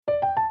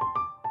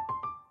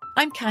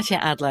I'm Katya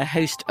Adler,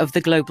 host of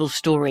The Global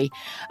Story.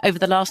 Over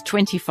the last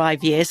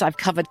 25 years, I've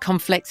covered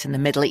conflicts in the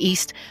Middle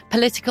East,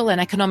 political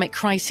and economic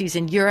crises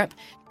in Europe,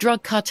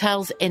 drug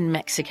cartels in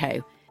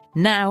Mexico.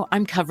 Now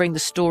I'm covering the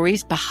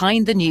stories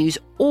behind the news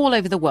all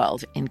over the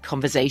world in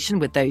conversation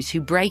with those who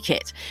break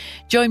it.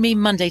 Join me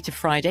Monday to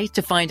Friday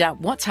to find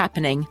out what's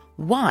happening,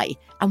 why,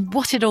 and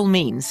what it all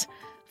means.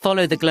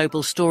 Follow The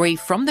Global Story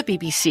from the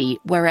BBC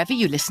wherever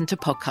you listen to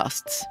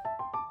podcasts.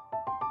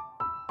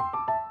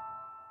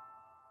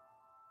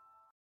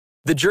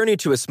 The journey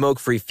to a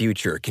smoke-free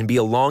future can be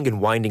a long and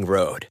winding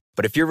road.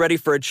 But if you're ready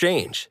for a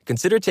change,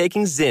 consider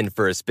taking Zyn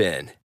for a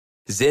spin.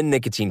 Zyn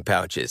nicotine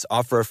pouches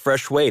offer a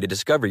fresh way to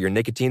discover your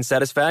nicotine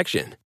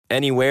satisfaction.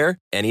 Anywhere,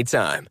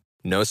 anytime.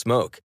 No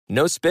smoke,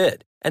 no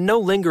spit, and no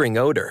lingering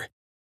odor.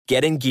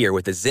 Get in gear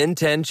with the Zyn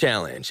 10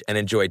 Challenge and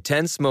enjoy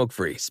 10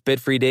 smoke-free,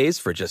 spit-free days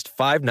for just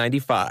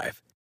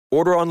 $5.95.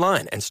 Order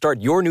online and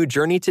start your new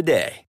journey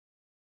today.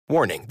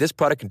 Warning, this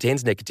product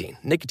contains nicotine.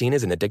 Nicotine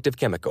is an addictive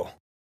chemical.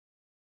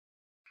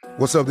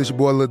 What's up, this your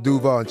boy Lil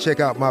Duval, and check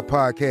out my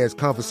podcast,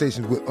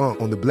 Conversations with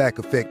Unc, on the Black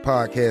Effect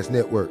Podcast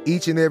Network.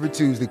 Each and every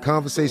Tuesday,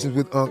 Conversations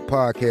with Unc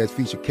podcast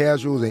feature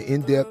casual and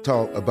in-depth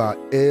talk about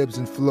ebbs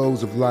and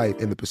flows of life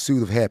and the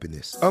pursuit of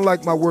happiness.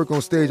 Unlike my work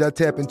on stage, I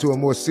tap into a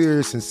more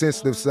serious and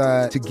sensitive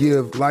side to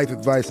give life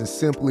advice and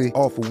simply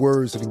offer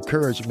words of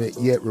encouragement,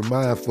 yet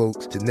remind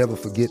folks to never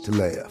forget to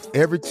laugh.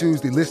 Every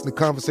Tuesday, listen to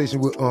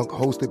Conversations with Unc,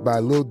 hosted by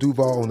Lil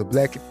Duval on the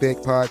Black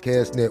Effect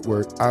Podcast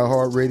Network,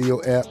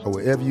 iHeartRadio app, or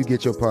wherever you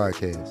get your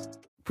podcasts.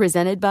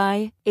 Presented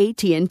by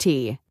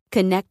AT&T.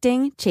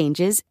 Connecting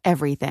changes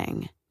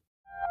everything.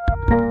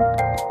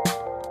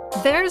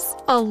 There's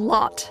a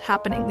lot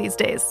happening these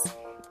days,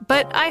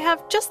 but I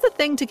have just the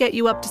thing to get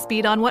you up to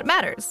speed on what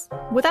matters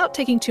without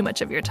taking too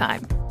much of your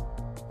time.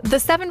 The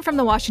 7 from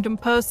the Washington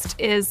Post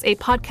is a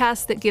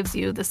podcast that gives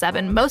you the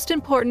 7 most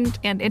important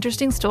and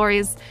interesting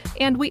stories,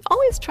 and we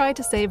always try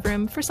to save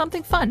room for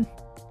something fun.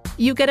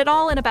 You get it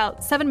all in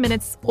about 7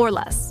 minutes or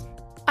less.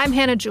 I'm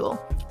Hannah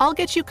Jewell. I'll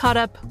get you caught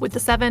up with the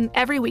 7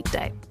 every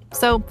weekday.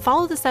 So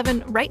follow the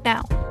 7 right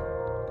now.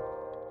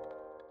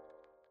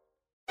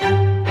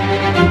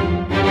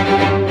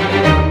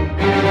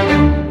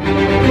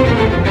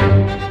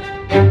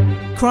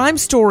 Crime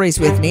Stories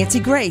with Nancy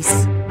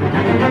Grace.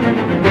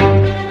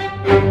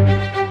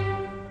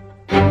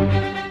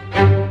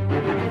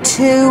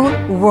 Two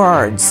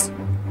words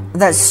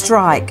that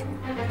strike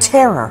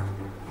terror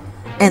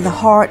in the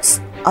hearts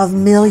of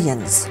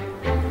millions.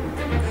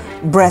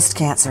 Breast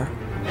cancer.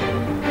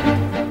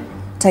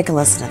 Take a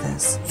listen to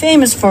this.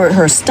 Famous for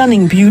her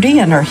stunning beauty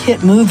and her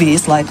hit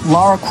movies like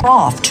Lara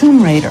Croft,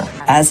 Tomb Raider,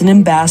 as an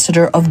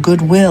ambassador of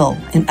goodwill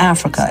in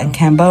Africa and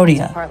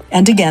Cambodia,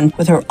 and again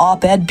with her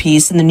op-ed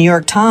piece in the New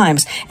York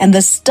Times and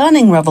the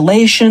stunning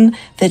revelation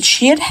that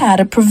she had had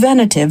a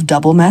preventative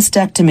double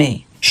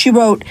mastectomy. She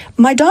wrote,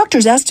 "My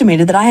doctors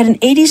estimated that I had an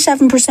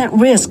 87%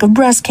 risk of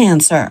breast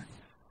cancer.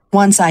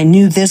 Once I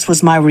knew this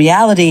was my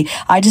reality,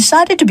 I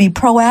decided to be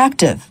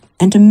proactive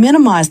and to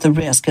minimize the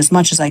risk as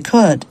much as I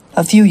could.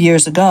 A few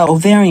years ago,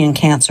 ovarian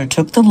cancer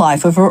took the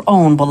life of her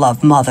own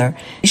beloved mother.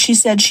 She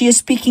said she is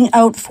speaking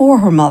out for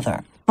her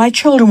mother. My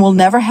children will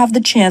never have the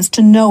chance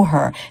to know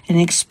her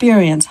and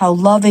experience how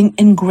loving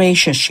and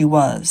gracious she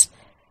was.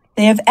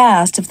 They have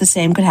asked if the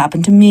same could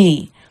happen to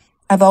me.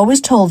 I've always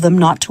told them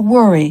not to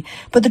worry,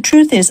 but the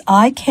truth is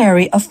I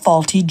carry a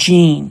faulty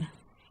gene."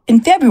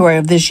 In February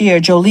of this year,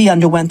 Jolie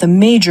underwent the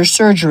major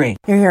surgery.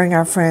 You're hearing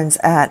our friends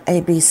at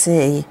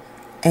ABC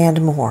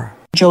and more.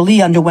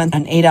 Jolie underwent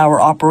an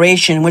 8-hour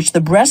operation in which the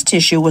breast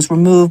tissue was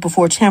removed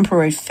before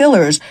temporary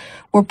fillers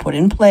were put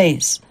in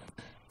place.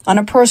 On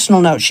a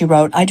personal note, she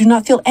wrote, "I do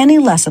not feel any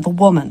less of a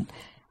woman.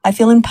 I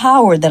feel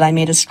empowered that I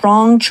made a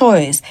strong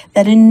choice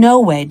that in no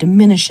way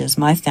diminishes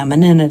my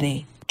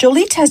femininity."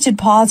 Jolie tested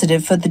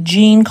positive for the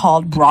gene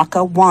called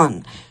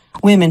BRCA1.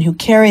 Women who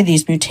carry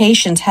these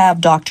mutations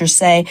have, doctors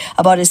say,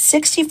 about a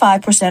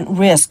 65%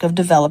 risk of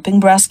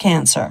developing breast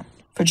cancer.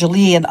 For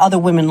Jolie and other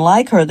women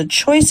like her, the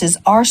choices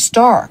are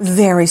stark.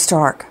 Very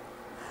stark.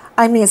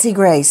 I'm Nancy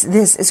Grace.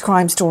 This is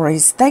Crime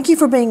Stories. Thank you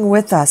for being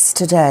with us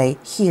today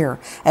here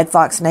at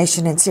Fox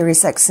Nation and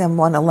Sirius XM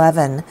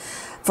 111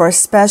 for a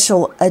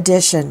special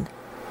edition.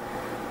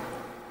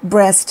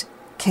 Breast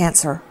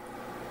cancer.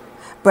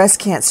 Breast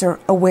cancer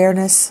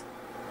awareness.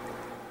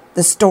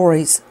 The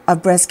stories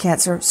of breast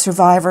cancer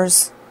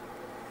survivors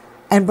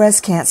and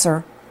breast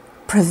cancer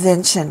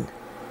prevention.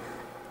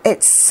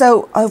 It's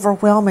so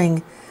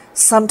overwhelming.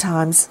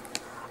 Sometimes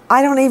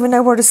I don't even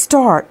know where to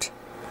start.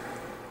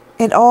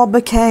 It all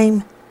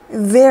became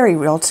very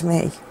real to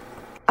me.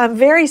 I'm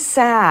very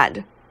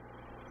sad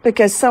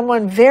because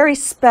someone very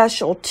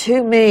special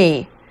to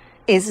me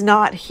is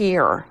not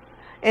here.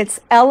 It's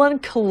Ellen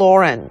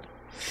Killoren.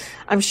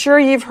 I'm sure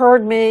you've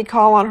heard me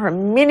call on her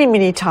many,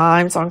 many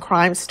times on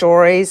Crime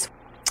Stories.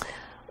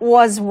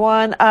 Was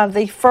one of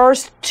the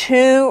first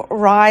 2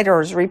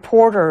 writers,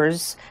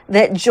 reporters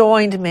that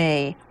joined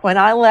me when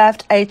I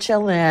left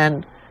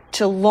HLN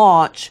to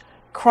launch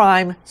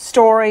Crime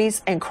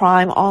Stories and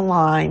Crime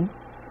Online.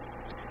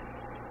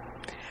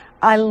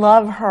 I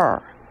love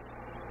her.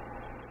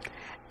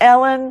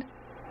 Ellen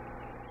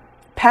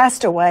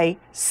passed away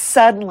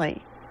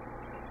suddenly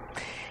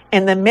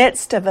in the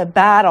midst of a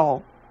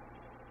battle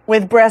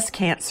with breast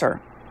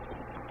cancer.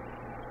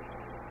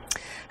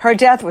 Her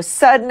death was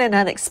sudden and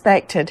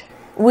unexpected.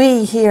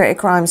 We here at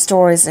Crime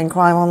Stories and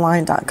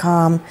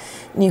CrimeOnline.com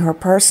knew her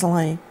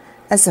personally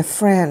as a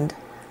friend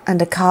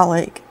and a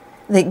colleague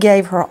that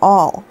gave her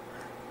all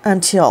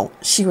until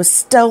she was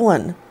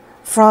stolen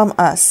from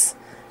us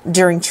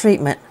during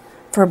treatment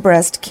for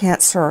breast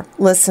cancer.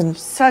 Listen,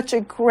 such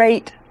a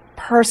great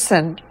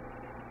person,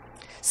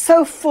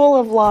 so full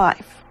of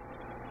life.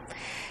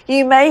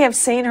 You may have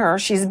seen her.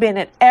 She's been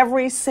at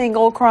every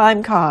single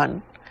crime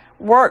con,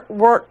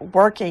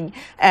 working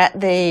at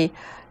the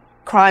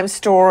Crime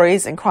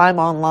Stories and Crime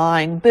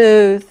Online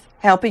booth,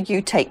 helping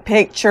you take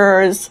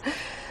pictures,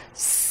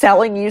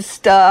 selling you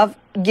stuff,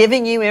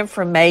 giving you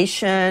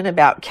information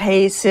about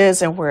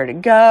cases and where to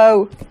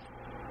go.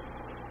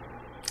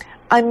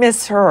 I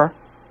miss her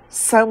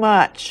so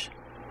much.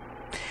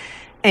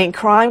 And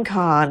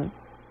CrimeCon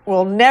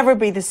will never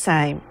be the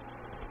same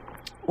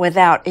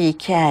without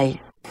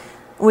EK.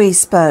 We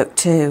spoke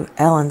to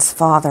Ellen's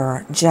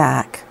father,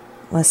 Jack.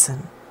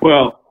 Listen.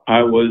 Well,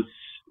 I was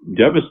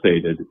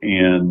devastated,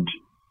 and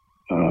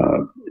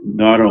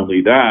not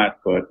only that,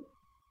 but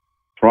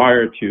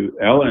prior to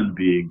Ellen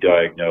being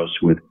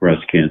diagnosed with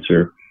breast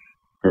cancer,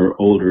 her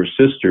older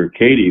sister,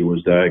 Katie,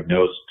 was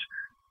diagnosed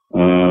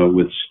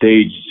with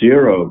stage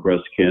 0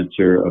 breast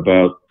cancer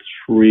about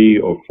 3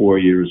 or 4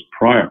 years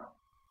prior.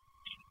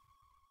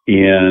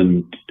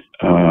 And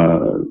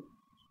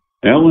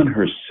Ellen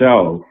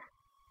herself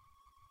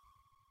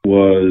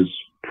was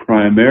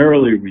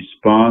primarily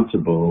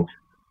responsible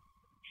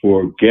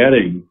for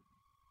getting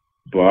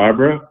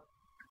Barbara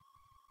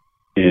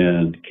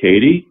and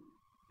Katie,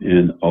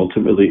 and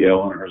ultimately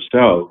Ellen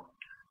herself,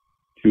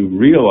 to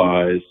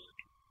realize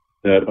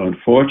that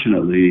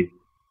unfortunately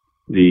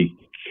the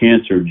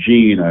cancer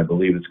gene, I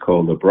believe it's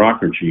called the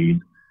BRCA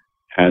gene,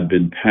 had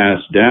been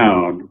passed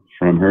down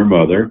from her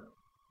mother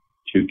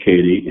to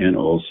Katie and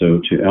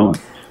also to Ellen.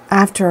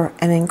 After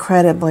an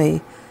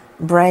incredibly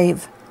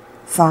brave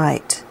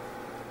fight,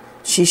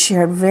 she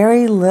shared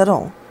very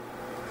little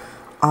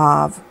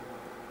of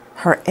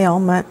her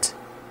ailment,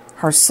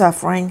 her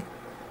suffering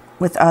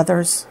with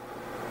others.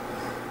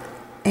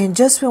 And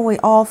just when we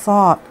all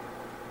thought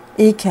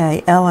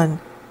EK, Ellen,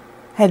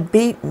 had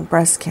beaten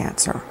breast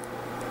cancer,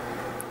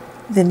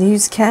 the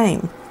news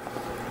came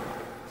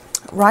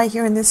right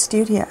here in this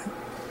studio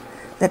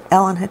that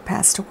Ellen had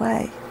passed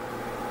away.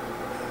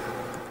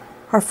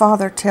 Her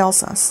father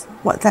tells us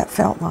what that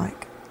felt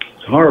like.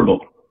 It's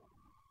horrible.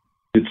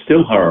 It's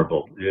still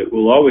horrible. It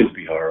will always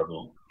be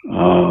horrible.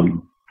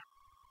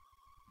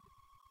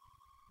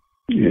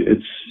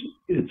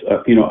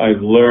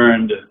 I've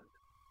learned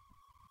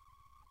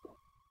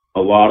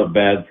a lot of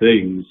bad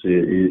things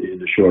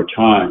in a short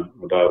time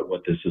about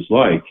what this is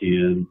like,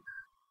 and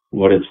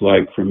what it's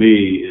like for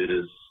me. It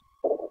is,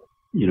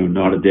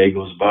 not a day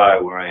goes by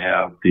where I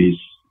have these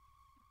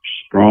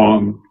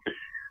strong,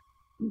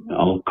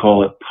 I'll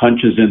call it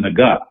punches in the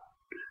gut,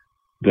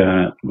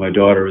 that my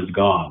daughter is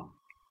gone.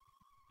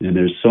 And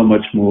there's so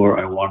much more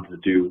I want to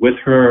do with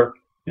her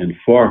and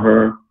for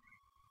her.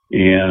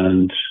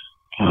 And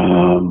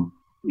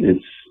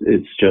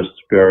it's just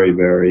very,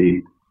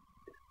 very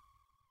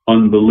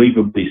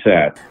unbelievably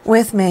sad.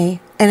 With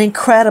me, an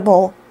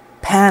incredible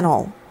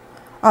panel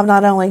of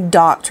not only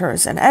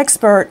doctors and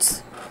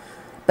experts,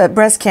 but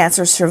breast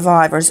cancer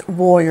survivors,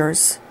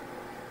 warriors.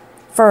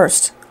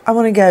 First, I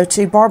want to go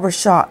to Barbara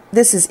Schott.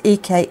 This is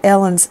EK,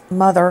 Ellen's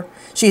mother.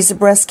 She's a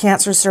breast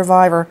cancer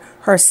survivor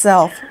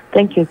herself.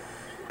 Thank you.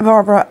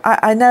 Barbara,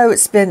 I know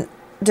it's been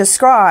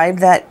described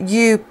that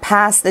you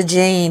passed the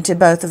gene to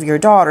both of your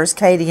daughters,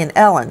 Katie and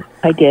Ellen.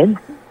 I did.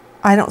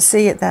 I don't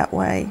see it that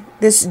way.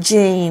 This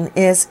gene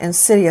is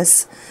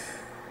insidious,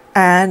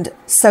 and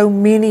so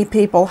many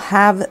people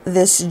have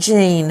this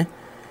gene.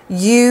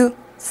 You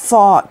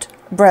fought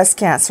breast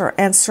cancer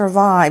and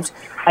survived.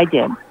 I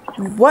did.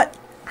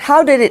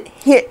 How did it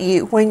hit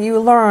you when you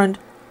learned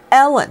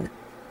Ellen,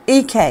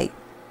 EK,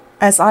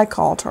 as I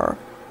called her,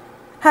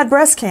 had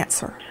breast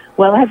cancer?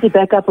 Well, I have to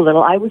back up a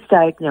little. I was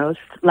diagnosed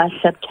last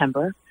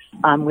September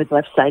with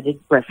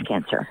left-sided breast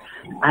cancer.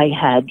 I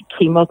had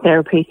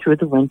chemotherapy through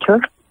the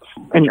winter.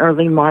 In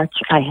early March,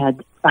 I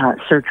had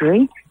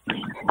surgery.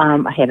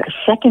 I had a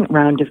second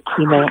round of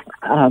chemo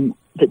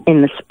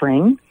in the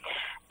spring.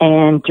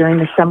 And during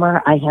the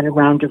summer, I had a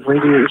round of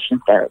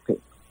radiation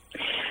therapy.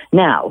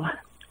 Now,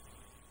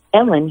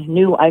 Ellen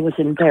knew I was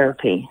in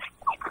therapy,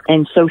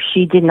 and so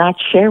she did not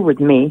share with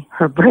me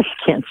her breast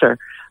cancer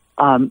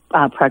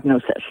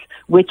prognosis,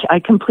 which I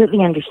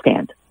completely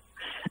understand.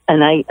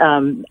 And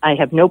I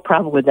have no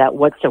problem with that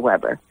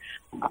whatsoever.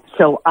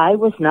 So I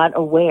was not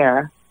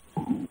aware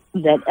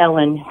that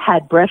Ellen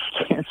had breast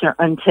cancer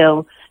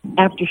until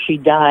after she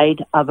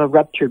died of a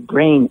ruptured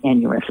brain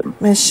aneurysm.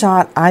 Ms.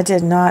 Schott, I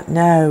did not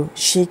know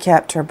she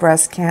kept her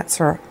breast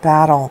cancer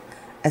battle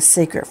a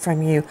secret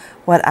from you.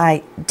 What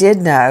I did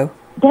know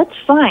That's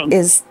fine.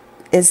 is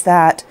is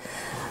that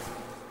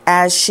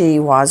as she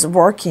was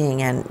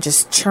working and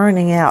just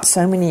churning out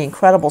so many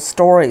incredible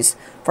stories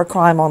for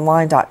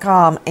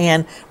crimeonline.com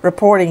and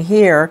reporting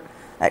here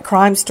at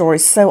Crime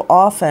Stories so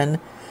often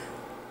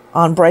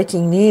on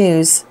breaking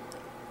news,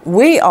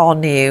 we all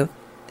knew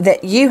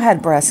that you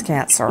had breast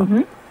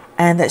cancer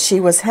and that she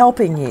was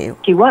helping you.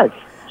 She was.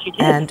 She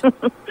did. And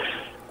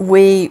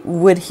we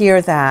would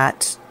hear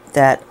that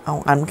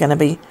oh,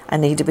 I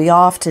need to be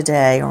off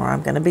today, or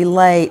I'm going to be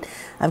late.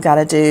 I've got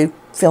to do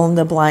fill in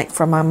the blank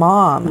for my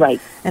mom.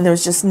 Right. And there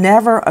was just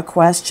never a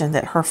question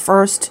that her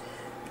first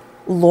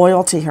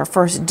loyalty, her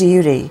first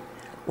duty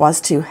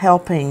was to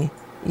helping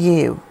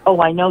you.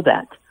 Oh, I know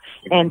that.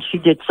 And she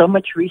did so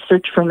much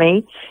research for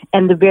me.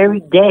 And the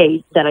very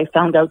day that I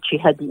found out she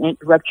had the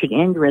ruptured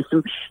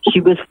aneurysm, she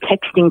was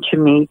texting to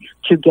me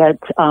to get,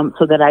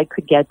 so that I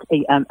could get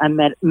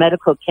a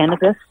medical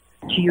cannabis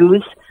to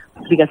use,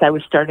 because I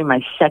was starting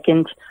my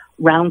second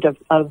round of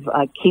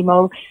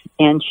chemo,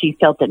 and she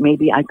felt that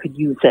maybe I could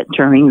use it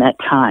during that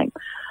time.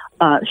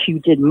 She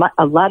did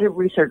a lot of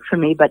research for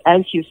me, but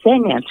as you say,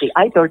 Nancy,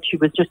 I thought she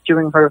was just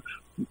doing her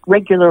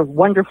regular,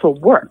 wonderful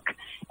work,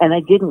 and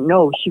I didn't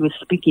know she was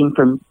speaking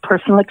from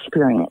personal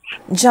experience.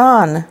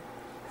 John,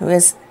 who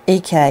is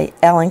E.K.,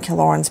 Ellen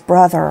Killoran's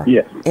brother,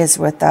 is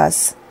with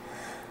us.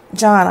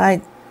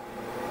 John,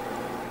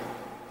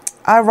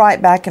 I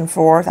write back and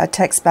forth, I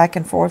text back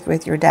and forth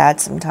with your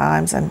dad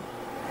sometimes, and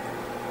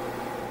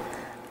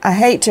I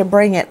hate to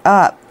bring it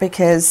up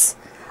because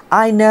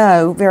I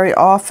know very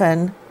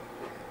often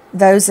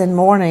those in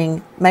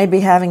mourning may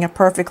be having a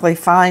perfectly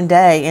fine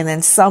day, and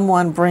then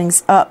someone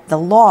brings up the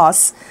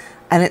loss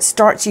and it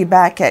starts you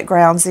back at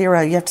ground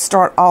zero. You have to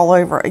start all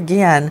over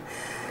again.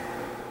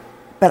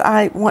 But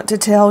I want to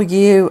tell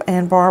you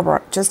and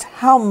Barbara just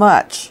how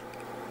much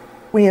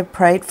we have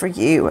prayed for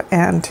you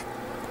and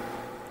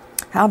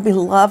how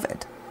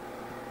beloved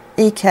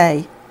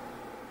E.K.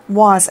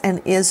 was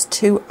and is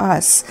to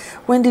us.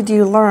 When did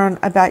you learn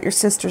about your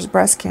sister's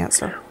breast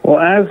cancer? Well,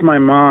 as my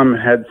mom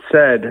had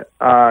said,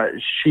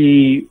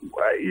 she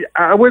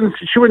wouldn't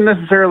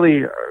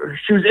necessarily,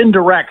 she was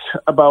indirect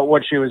about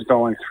what she was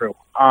going through.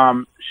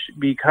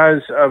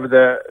 Because of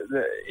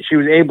she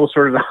was able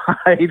sort of to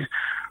hide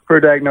her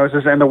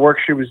diagnosis and the work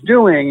she was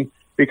doing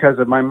because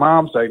of my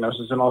mom's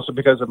diagnosis, and also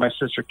because of my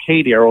sister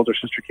Katie, our older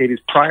sister Katie's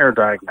prior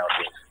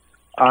diagnosis.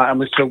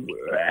 So,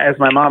 as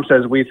my mom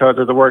says, we thought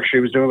that the work she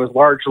was doing was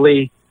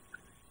largely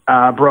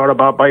brought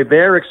about by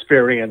their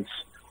experience.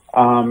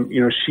 I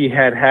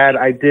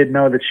did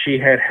know that she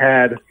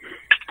had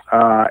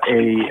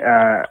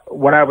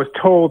what I was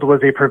told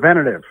was a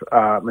preventative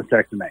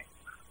mastectomy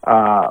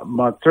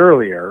months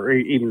earlier, or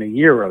even a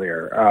year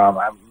earlier.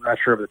 I'm not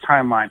sure of the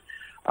timeline.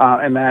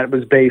 And that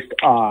was based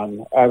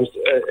on,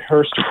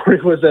 her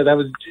story was that I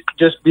was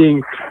just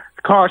being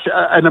cautious,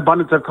 an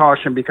abundance of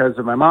caution because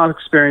of my mom's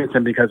experience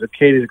and because of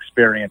Katie's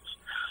experience.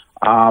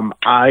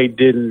 I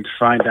didn't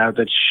find out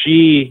that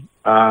she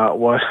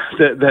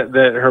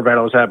that her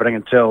battle was happening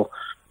until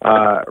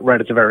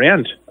right at the very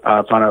end.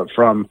 Found out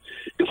from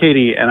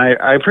Katie, and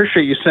I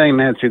appreciate you saying,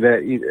 Nancy,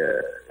 that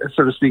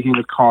sort of speaking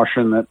with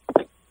caution, that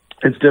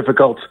it's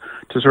difficult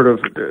to sort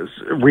of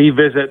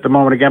revisit the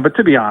moment again. But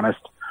to be honest,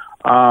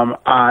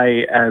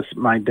 as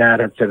my dad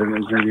had said in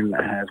his interview,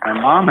 as my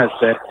mom has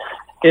said,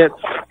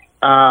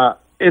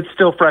 it's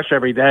still fresh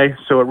every day.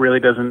 So it really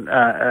doesn't,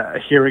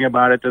 hearing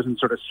about it doesn't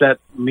sort of set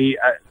me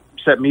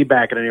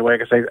back in any way.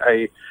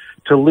 Because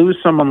to lose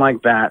someone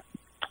like that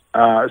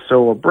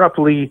so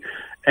abruptly,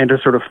 and to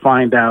sort of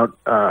find out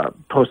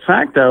post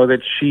facto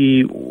that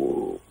she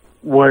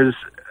was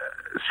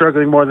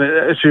struggling more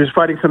than she was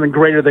fighting something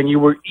greater than you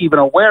were even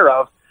aware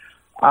of,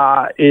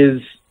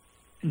 is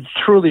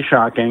truly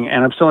shocking,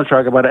 and I'm still in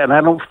shock about it. And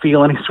I don't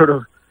feel any sort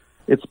of,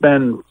 it's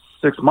been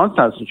 6 months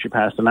now since she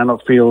passed, and I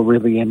don't feel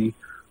really any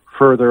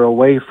further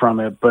away from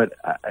it. But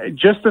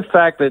just the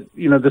fact that,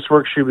 this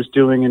work she was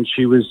doing, and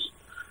she was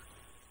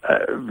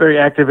very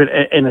active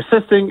in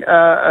assisting,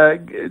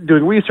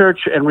 doing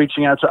research and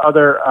reaching out to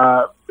other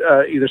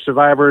either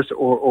survivors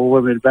or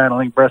women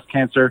battling breast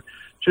cancer,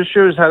 just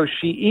shows how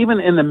she, even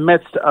in the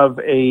midst of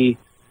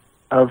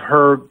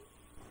her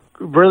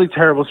really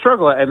terrible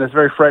struggle and this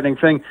very frightening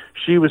thing,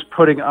 she was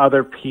putting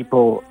other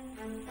people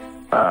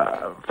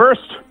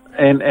first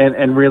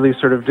and really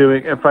sort of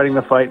doing and fighting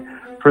the fight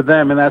for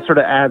them, and that sort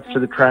of adds to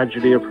the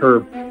tragedy of her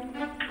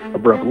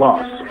abrupt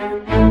loss.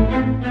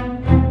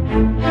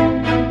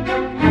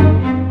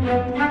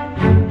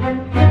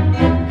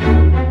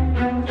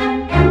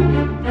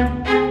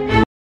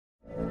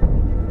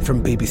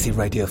 From BBC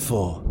Radio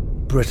 4,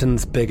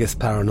 Britain's biggest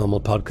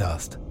paranormal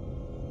podcast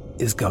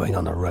is going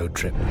on a road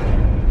trip.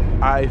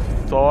 I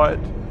thought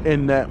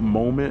in that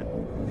moment,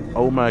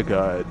 oh my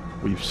God,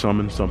 we've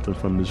summoned something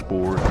from this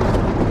board.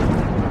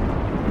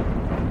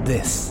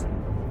 This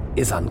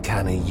is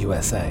Uncanny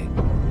USA.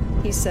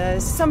 He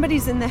says,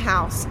 somebody's in the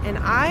house, and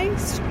I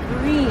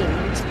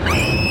screamed.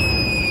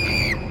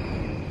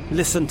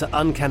 Listen to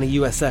Uncanny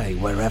USA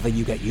wherever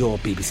you get your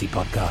BBC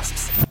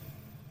podcasts,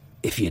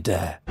 if you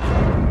dare.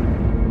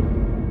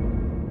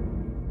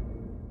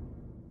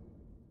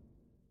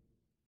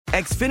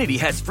 Xfinity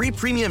has free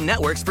premium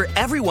networks for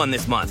everyone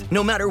this month,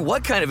 no matter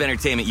what kind of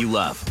entertainment you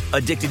love.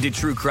 Addicted to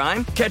true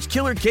crime? Catch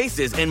killer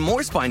cases and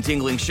more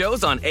spine-tingling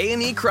shows on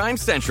A&E Crime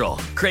Central.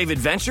 Crave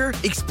adventure?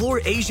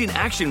 Explore Asian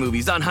action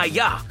movies on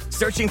Hi-Ya.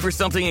 Searching for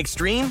something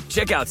extreme?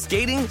 Check out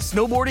skating,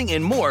 snowboarding,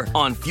 and more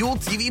on Fuel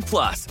TV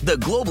Plus, the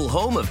global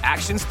home of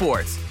action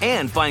sports.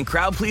 And find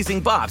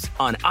crowd-pleasing bops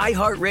on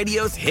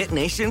iHeartRadio's Hit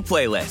Nation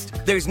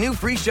playlist. There's new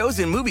free shows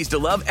and movies to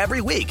love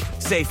every week.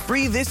 Say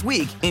free this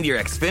week in your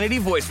Xfinity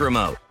voice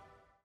remote.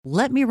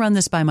 "Let me run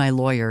this by my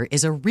lawyer"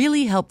 is a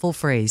really helpful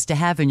phrase to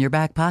have in your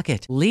back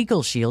pocket.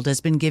 Legal Shield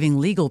has been giving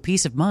legal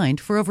peace of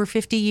mind for over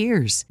 50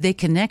 years. They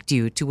connect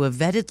you to a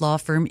vetted law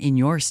firm in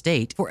your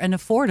state for an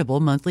affordable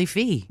monthly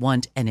fee.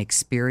 Want an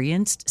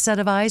experienced set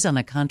of eyes on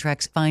a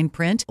contract's fine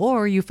print?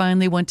 Or you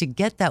finally want to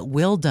get that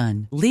will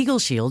done? Legal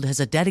Shield has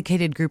a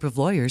dedicated group of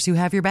lawyers who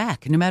have your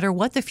back, no matter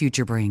what the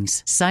future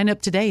brings. Sign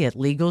up today at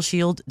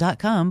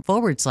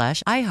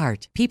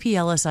LegalShield.com/iHeart.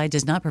 PPLSI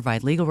does not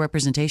provide legal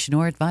representation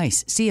or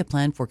advice. See a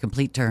plan for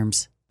complete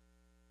terms.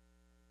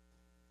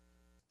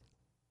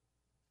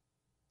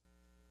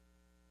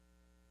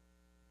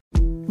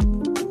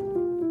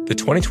 The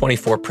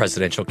 2024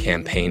 presidential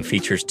campaign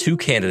features two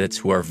candidates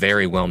who are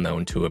very well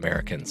known to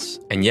Americans.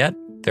 And yet,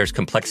 there's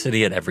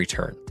complexity at every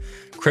turn.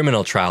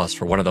 Criminal trials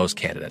for one of those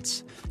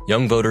candidates.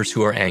 Young voters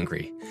who are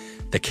angry.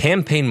 The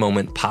Campaign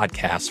Moment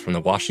podcast from the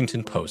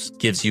Washington Post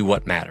gives you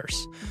what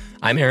matters.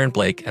 I'm Aaron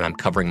Blake, and I'm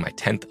covering my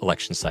 10th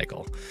election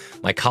cycle.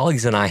 My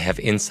colleagues and I have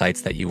insights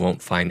that you won't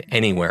find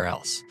anywhere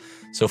else.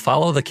 So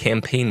follow The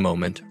Campaign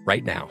Moment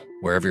right now,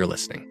 wherever you're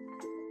listening.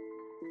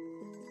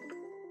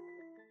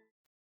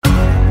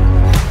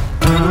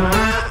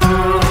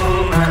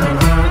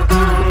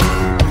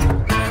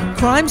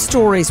 Crime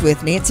Stories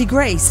with Nancy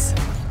Grace.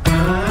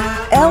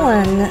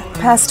 Ellen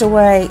passed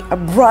away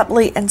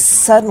abruptly and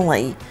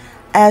suddenly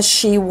as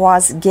she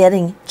was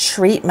getting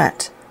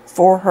treatment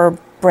for her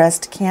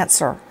breast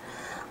cancer.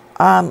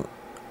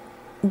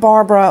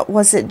 Barbara,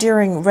 was it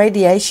during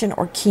radiation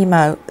or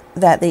chemo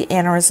that the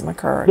aneurysm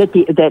occurred?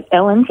 That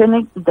Ellen's in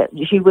it.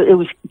 It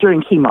was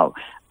during chemo,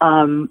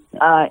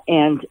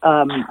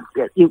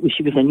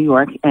 she was in New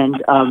York,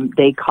 and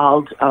they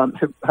called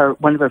her.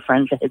 One of her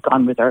friends that had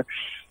gone with her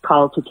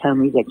called to tell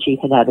me that she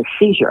had a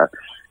seizure,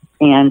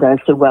 and I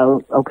said,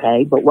 "Well,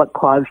 okay, but what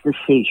caused the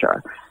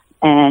seizure?"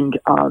 And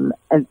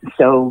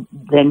so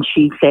then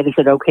she said, "Is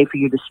it okay for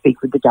you to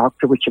speak with the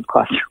doctor?" Which of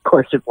course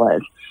it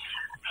was.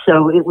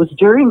 So it was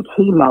during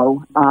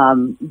chemo,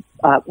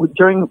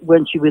 during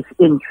when she was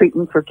in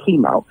treatment for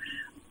chemo.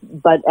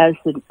 But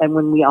and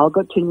when we all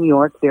got to New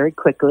York very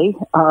quickly,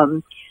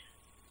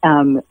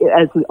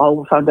 as we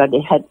all found out,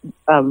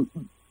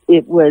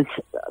 it was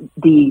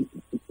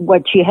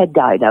what she had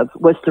died of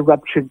was the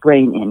ruptured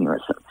brain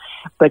aneurysm.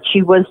 But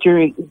she was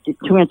to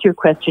answer your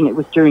question, it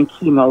was during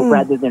chemo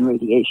rather than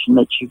radiation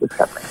that she was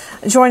suffering.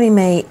 Joining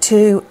me,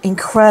 two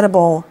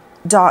incredible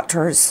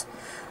doctors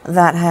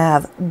that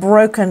have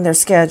broken their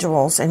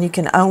schedules, and you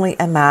can only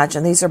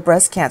imagine. These are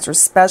breast cancer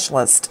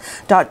specialists.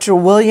 Dr.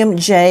 William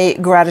J.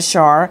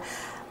 Gradishar,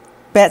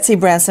 Betsy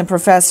Branson,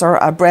 Professor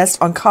of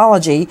Breast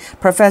Oncology,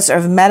 Professor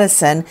of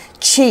Medicine,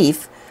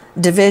 Chief,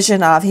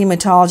 Division of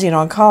Hematology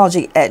and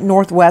Oncology at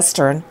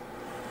Northwestern.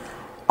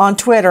 On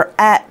Twitter,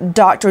 at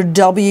Dr.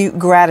 W.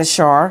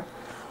 Gradishar.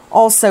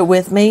 Also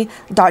with me,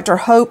 Dr.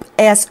 Hope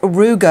S.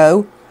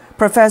 Rugo,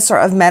 Professor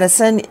of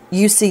Medicine,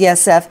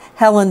 UCSF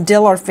Helen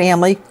Diller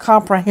Family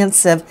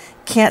Comprehensive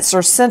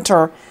Cancer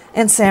Center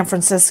in San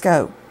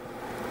Francisco.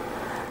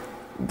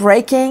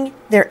 Breaking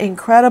their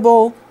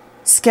incredible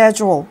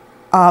schedule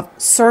of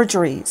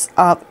surgeries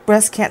of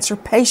breast cancer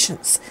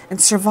patients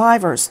and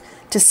survivors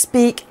to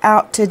speak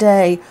out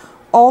today.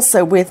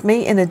 Also with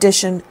me, in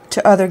addition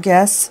to other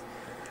guests,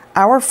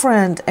 our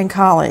friend and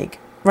colleague,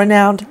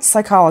 renowned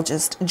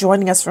psychologist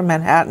joining us from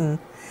Manhattan,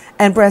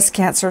 and breast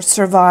cancer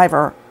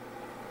survivor,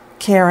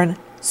 Karen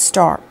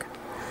Stark.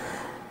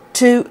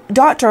 To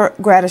Dr.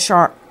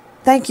 Gradishar,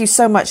 thank you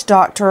so much,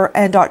 Doctor,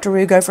 and Dr.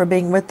 Rugo, for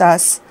being with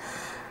us.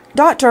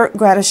 Dr.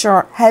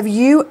 Gradishar, have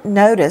you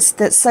noticed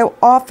that so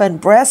often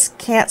breast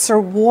cancer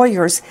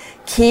warriors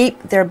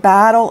keep their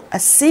battle a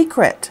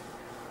secret?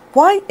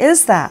 Why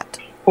is that?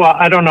 Well,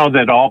 I don't know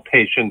that all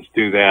patients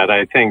do that.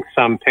 I think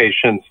some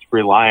patients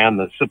rely on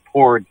the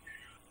support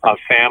of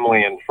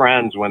family and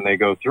friends when they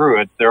go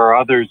through it. There are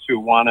others who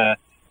want to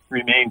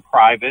remain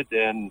private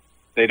and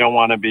they don't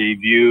want to be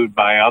viewed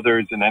by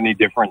others in any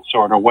different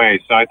sort of way.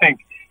 So I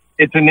think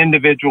it's an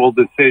individual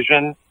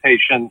decision.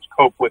 Patients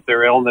cope with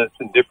their illness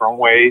in different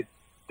ways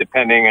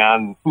depending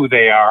on who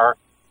they are.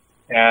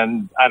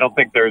 And I don't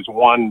think there's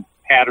one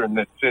pattern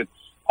that fits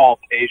all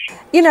patients.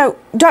 You know,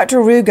 Dr.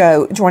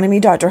 Rugo joining me,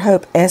 Dr.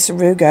 Hope S.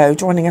 Rugo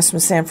joining us from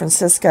San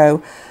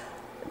Francisco.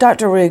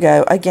 Dr.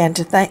 Rugo, again,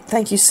 to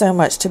thank you so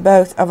much to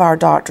both of our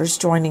doctors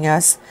joining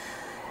us.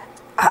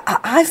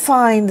 I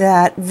find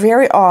that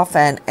very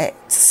often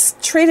it's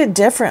treated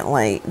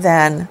differently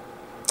than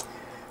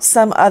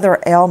some other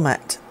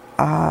ailment,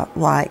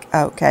 like,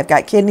 okay, I've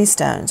got kidney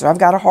stones, or I've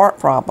got a heart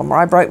problem, or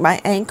I broke my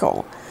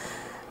ankle.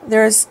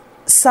 There's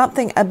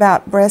something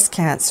about breast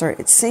cancer.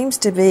 It seems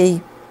to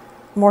be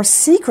more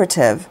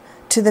secretive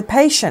to the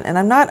patient, and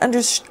I'm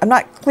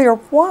not clear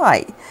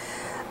why.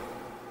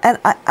 And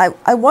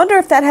I wonder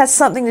if that has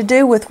something to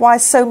do with why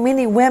so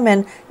many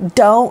women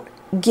don't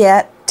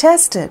get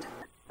tested.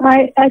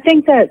 I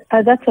think that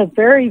that's a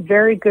very,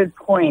 very good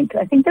point.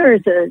 I think there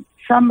is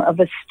some of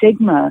a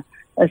stigma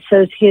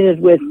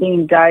associated with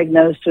being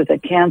diagnosed with a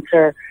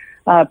cancer.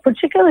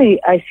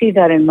 Particularly, I see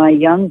that in my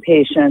young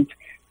patients,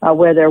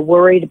 where they're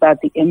worried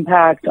about the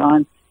impact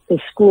on the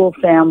school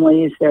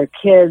families, their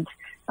kids,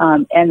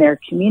 and their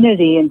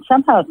community, and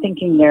somehow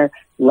thinking they're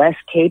less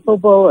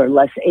capable or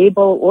less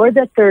able, or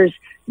that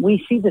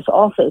we see this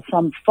also,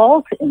 some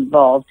fault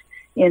involved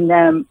in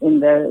them in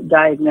the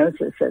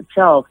diagnosis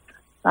itself.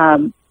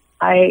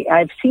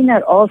 I've seen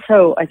that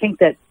also. I think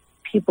that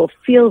people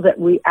feel that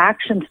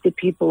reactions to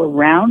people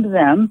around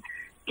them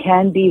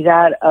can be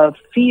that of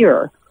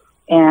fear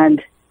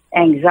and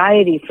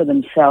anxiety for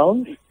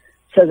themselves,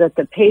 so that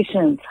the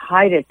patients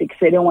hide it because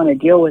they don't want to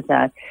deal with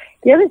that.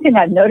 The other thing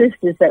I've noticed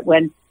is that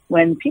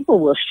when people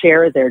will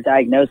share their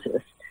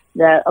diagnosis,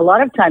 that a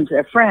lot of times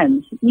their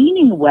friends,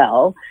 meaning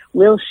well,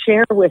 will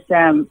share with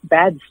them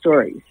bad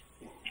stories.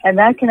 And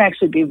that can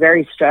actually be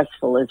very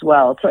stressful as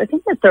well. So I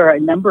think that there are a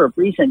number of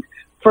reasons.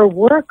 For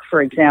work,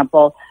 for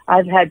example,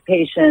 I've had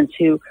patients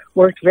who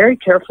worked very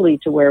carefully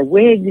to wear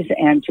wigs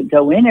and to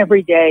go in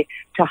every day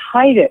to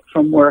hide it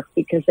from work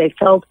because they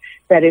felt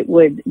that it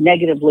would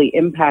negatively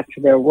impact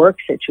their work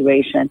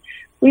situation.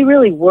 We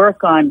really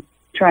work on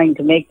trying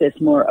to make this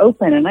more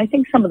open. And I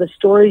think some of the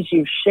stories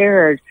you've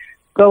shared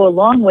go a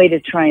long way to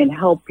try and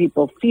help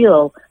people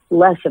feel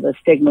less of a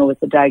stigma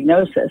with the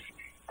diagnosis.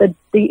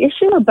 The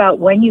issue about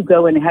when you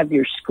go and have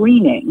your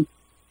screening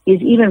is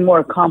even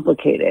more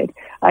complicated.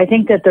 I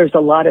think that there's a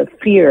lot of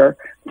fear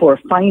for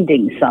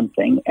finding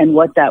something and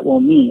what that will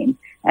mean.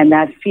 And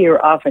that fear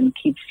often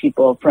keeps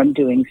people from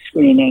doing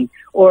screening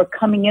or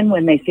coming in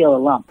when they feel a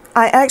lump.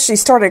 I actually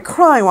started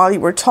crying while you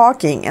were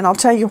talking, and I'll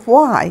tell you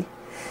why.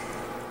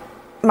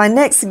 My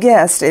next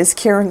guest is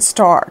Karen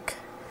Stark,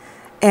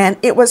 and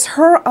it was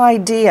her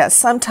idea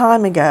some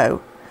time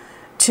ago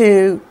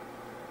to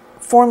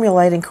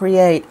formulate and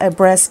create a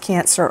breast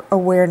cancer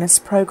awareness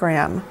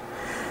program.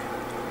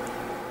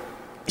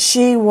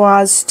 She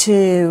was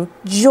to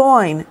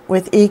join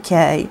with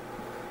EK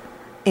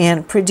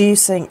in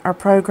producing our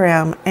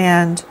program,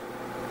 and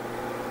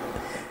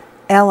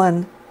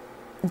Ellen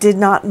did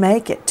not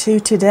make it to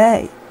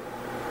today.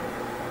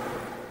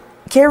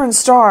 Karen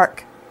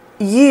Stark,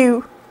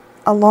 you,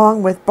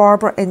 along with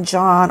Barbara and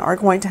John, are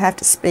going to have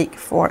to speak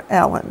for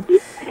Ellen.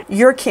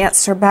 Your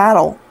cancer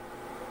battle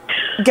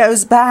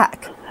goes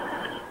back,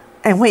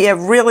 and we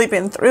have really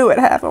been through it,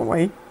 haven't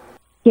we?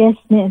 Yes,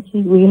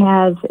 Nancy, we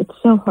have. It's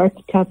so hard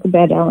to talk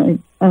about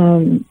Ellen.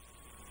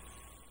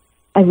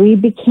 We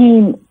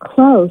became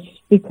close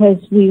because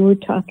we were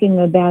talking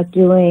about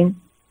doing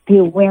the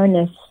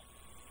awareness,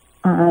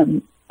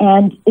 and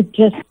it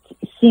just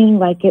seemed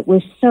like it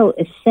was so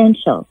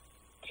essential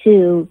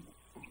to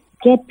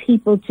get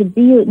people to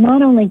be,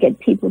 not only get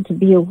people to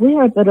be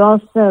aware, but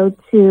also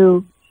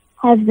to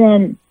have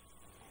them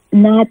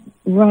not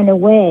run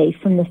away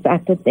from the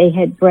fact that they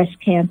had breast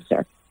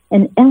cancer.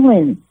 And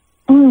Ellen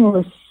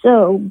was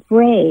so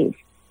brave.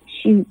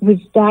 She was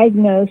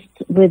diagnosed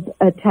with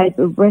a type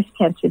of breast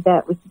cancer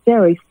that was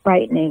very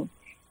frightening,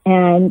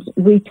 and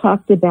we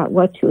talked about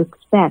what to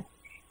expect.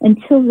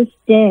 Until this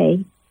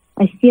day,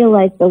 I feel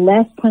like the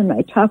last time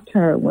I talked to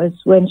her was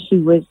when she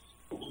was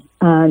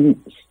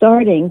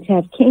starting to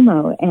have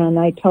chemo, and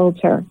I told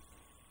her,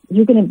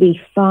 "You're going to be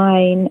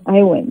fine."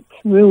 I went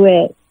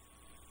through it.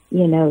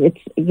 You know,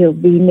 you'll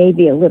be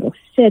maybe a little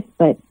sick,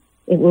 but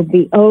it will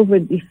be over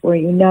before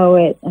you know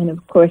it. And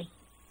of course,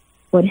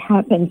 what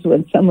happens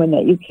when someone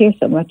that you care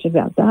so much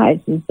about dies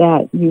is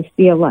that you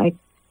feel like,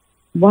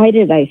 why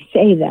did I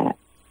say that?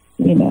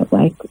 You know,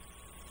 like,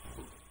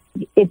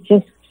 it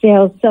just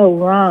feels so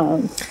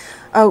wrong.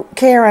 Oh,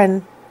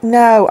 Karen,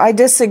 no, I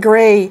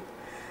disagree.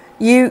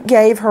 You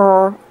gave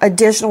her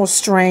additional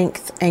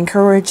strength and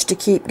courage to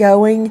keep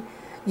going.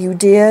 You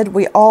did.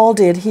 We all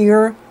did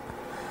here.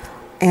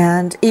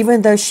 And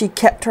even though she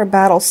kept her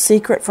battle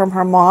secret from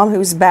her mom, who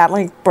was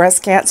battling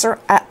breast cancer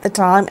at the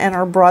time, and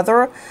her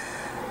brother,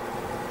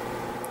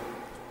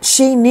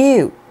 she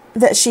knew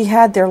that she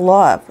had their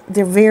love,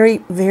 their very,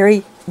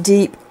 very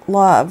deep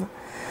love.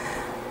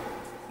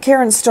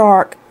 Karen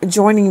Stark,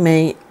 joining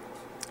me,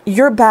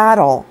 your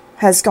battle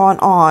has gone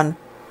on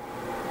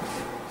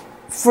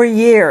for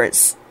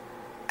years.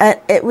 And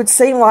it would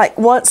seem like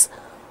once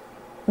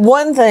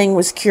one thing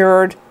was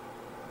cured,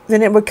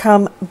 then it would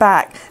come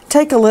back.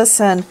 Take a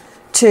listen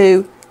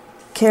to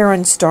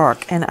Karen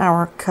Stark and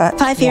our cut.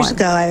 5 years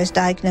ago, I was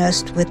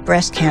diagnosed with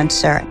breast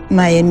cancer.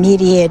 My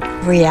immediate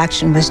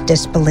reaction was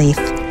disbelief.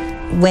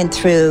 Went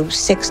through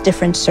 6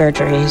 different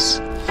surgeries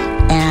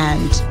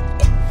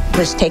and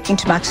was taking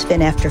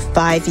tamoxifen after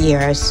 5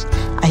 years.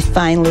 I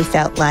finally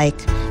felt like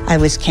I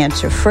was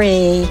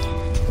cancer-free.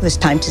 It was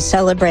time to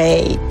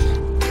celebrate.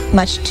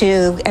 Much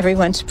to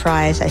everyone's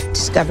surprise, I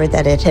discovered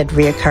that it had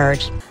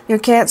reoccurred. your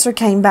cancer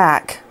came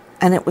back,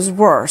 and it was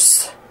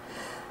worse.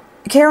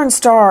 Karen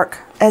Stark,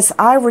 as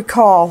I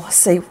recall,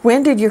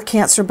 when did your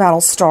cancer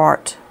battle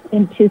start?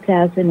 In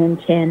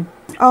 2010.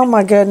 Oh,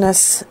 my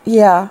goodness.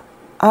 Yeah.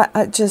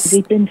 I just...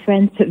 We've been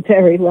friends a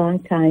very long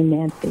time,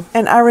 Nancy.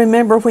 And I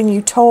remember when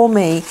you told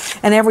me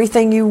and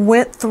everything you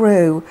went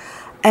through.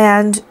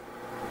 And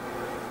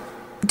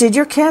did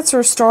your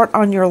cancer start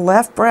on your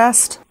left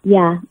breast?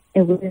 Yeah,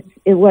 it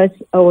was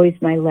always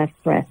my left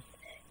breast.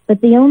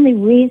 But the only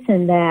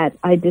reason that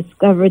I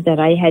discovered that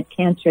I had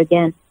cancer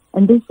again,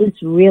 and this is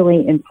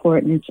really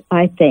important,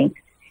 I think,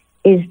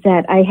 is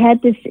that I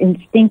had this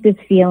instinctive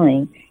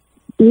feeling,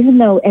 even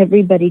though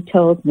everybody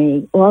told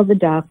me, all the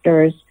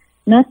doctors,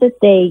 not that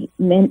they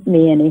meant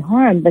me any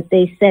harm, but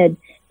they said,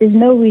 there's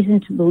no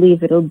reason to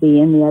believe it'll be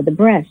in the other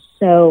breast.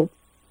 So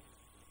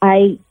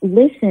I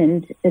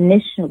listened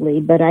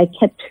initially, but I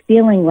kept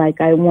feeling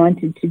like I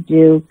wanted to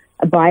do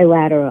a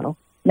bilateral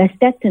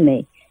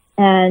mastectomy.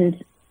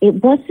 And it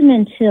wasn't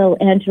until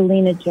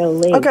Angelina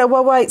Jolie... Okay,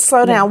 well, wait,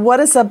 slow down. What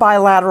is a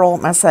bilateral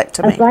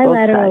mastectomy? A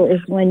bilateral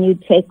is when you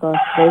take off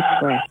both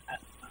breasts.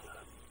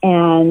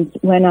 And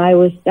when I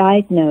was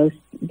diagnosed,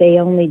 they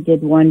only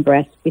did one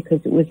breast because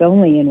it was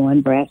only in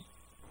one breast.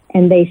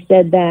 And they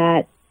said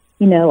that,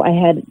 I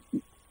had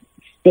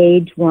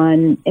stage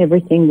 1,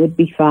 everything would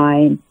be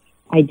fine.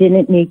 I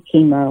didn't need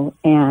chemo,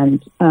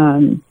 and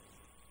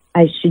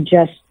I should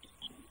just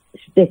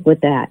stick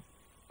with that.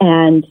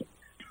 And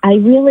I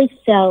really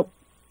felt,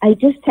 I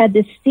just had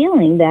this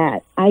feeling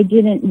that I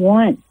didn't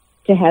want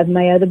to have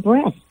my other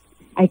breast.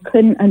 I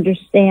couldn't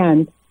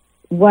understand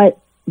what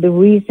the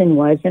reason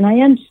was. And I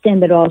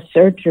understand that all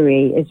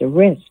surgery is a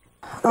risk.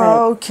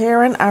 Oh,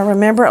 Karen, I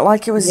remember it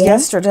like it was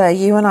yesterday.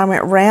 You and I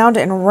went round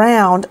and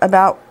round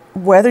about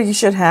whether you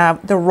should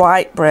have the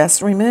right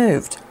breast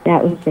removed.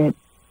 That was it.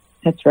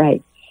 That's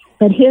right.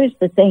 But here's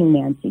the thing,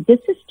 Nancy. This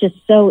is just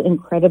so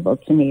incredible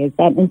to me, is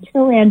that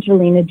until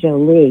Angelina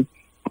Jolie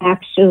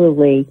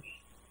actually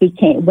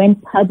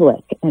went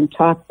public and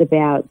talked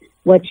about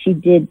what she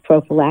did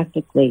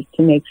prophylactically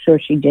to make sure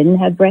she didn't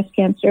have breast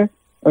cancer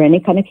or any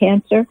kind of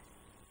cancer,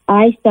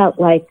 I felt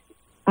like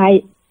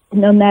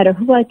no matter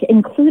who,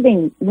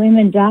 including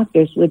women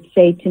doctors, would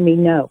say to me,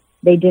 no,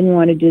 they didn't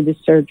want to do the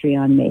surgery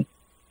on me,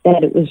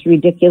 that it was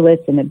ridiculous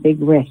and a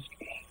big risk.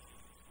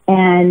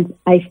 And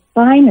I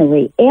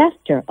finally,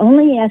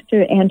 only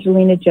after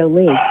Angelina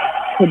Jolie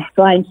could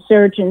find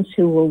surgeons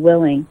who were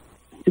willing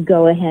to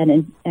go ahead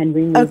and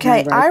remove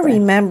Okay, I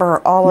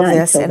remember all of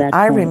this, and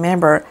I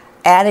remember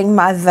adding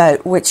my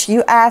vote, which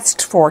you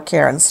asked for,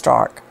 Karen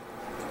Stark,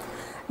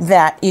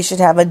 that you should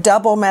have a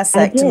double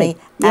mastectomy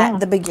at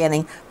the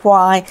beginning.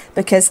 Why?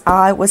 Because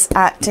I was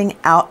acting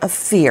out of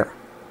fear.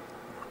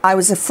 I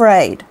was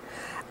afraid.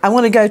 I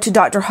want to go to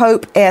Dr.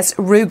 Hope S.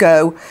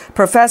 Rugo,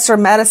 Professor of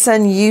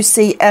Medicine,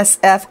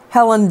 UCSF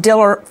Helen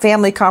Diller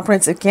Family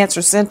Comprehensive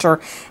Cancer Center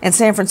in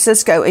San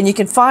Francisco. And you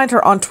can find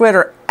her on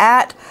Twitter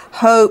at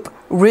Hope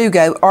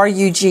Rugo,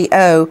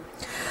 R-U-G-O.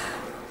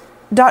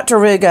 Dr.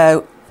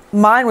 Rugo,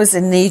 mine was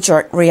a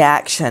knee-jerk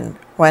reaction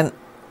when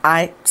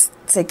I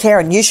said,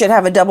 Karen, you should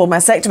have a double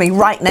mastectomy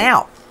right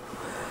now.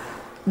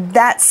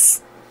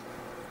 That's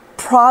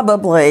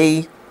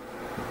probably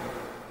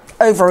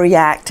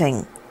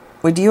overreacting.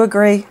 Would you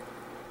agree?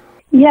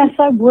 Yes,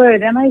 I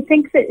would. And I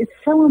think that it's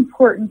so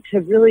important to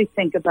really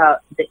think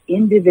about the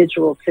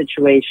individual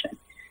situation.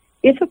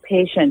 If a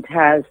patient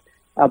has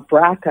a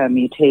BRCA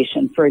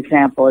mutation, for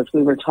example, as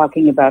we were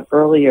talking about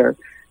earlier,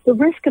 the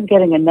risk of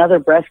getting another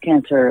breast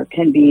cancer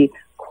can be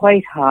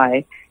quite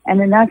high.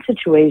 And in that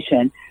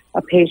situation,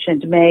 a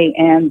patient may,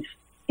 and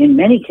in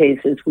many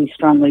cases, we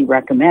strongly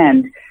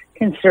recommend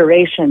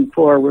consideration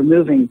for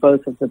removing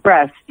both of the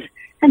breasts.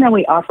 And then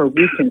we offer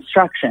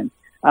reconstruction,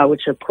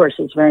 which of course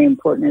is very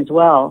important as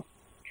well.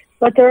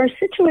 But there are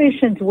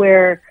situations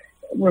where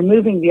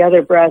removing the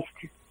other breast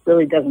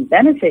really doesn't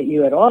benefit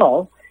you at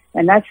all,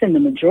 and that's in the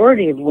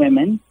majority of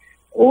women,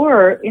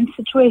 or in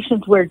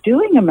situations where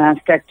doing a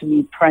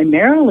mastectomy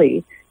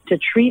primarily to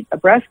treat a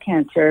breast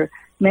cancer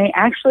may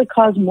actually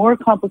cause more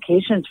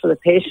complications for the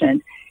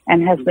patient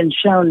and has been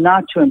shown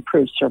not to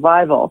improve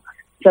survival.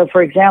 So,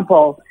 for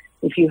example,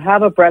 if you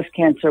have a breast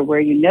cancer where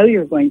you know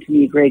you're going to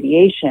need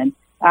radiation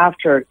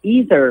after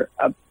either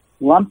a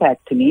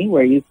lumpectomy,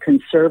 where you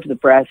conserve the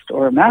breast,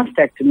 or a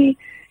mastectomy,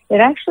 it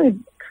actually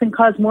can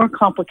cause more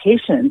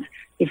complications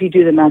if you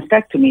do the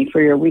mastectomy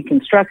for your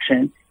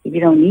reconstruction if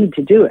you don't need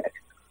to do it.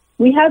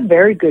 We have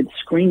very good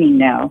screening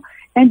now.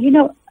 And,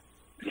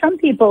 some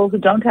people who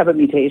don't have a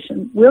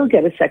mutation will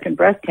get a second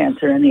breast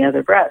cancer in the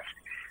other breast,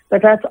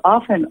 but that's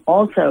often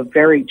also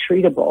very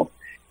treatable.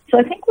 So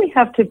I think we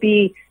have to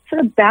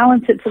sort of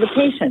balance it for the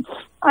patients.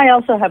 I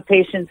also have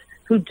patients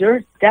who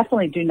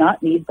definitely do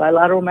not need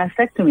bilateral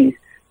mastectomies,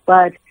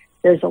 but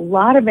there's a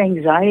lot of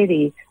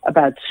anxiety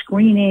about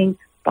screening,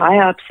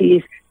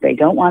 biopsies. They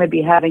don't want to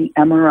be having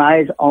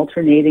MRIs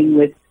alternating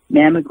with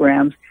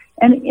mammograms.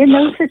 And in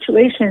those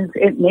situations,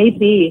 it may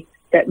be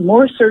that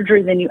more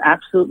surgery than you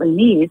absolutely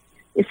need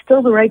is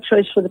still the right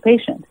choice for the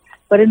patient.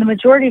 But in the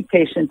majority of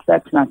patients,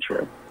 that's not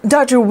true.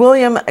 Dr.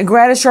 William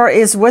Gradishar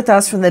is with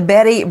us from the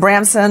Betty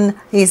Bramson.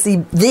 He's the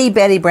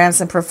Betty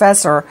Bramson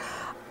professor.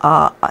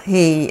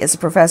 He is a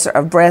professor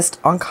of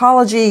breast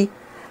oncology.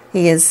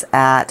 He is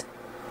at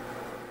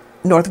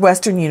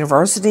Northwestern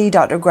University.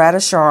 Dr.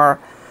 Gradishar,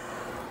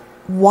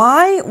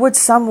 why would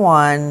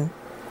someone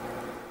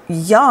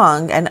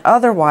young and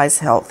otherwise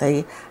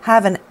healthy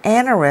have an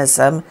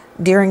aneurysm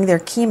during their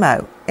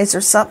chemo? Is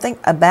there something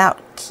about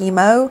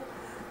chemo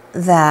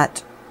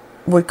that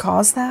would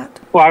cause that?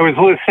 Well, I was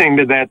listening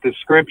to that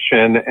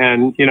description,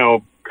 and,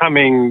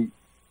 coming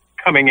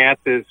at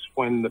this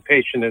when the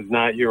patient is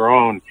not your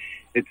own,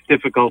 it's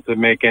difficult to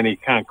make any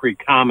concrete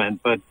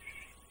comment, but,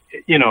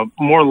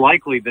 more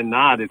likely than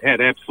not, it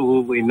had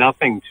absolutely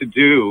nothing to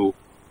do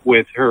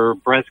with her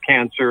breast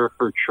cancer,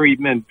 her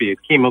treatment, be it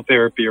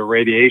chemotherapy or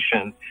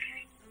radiation.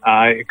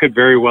 It could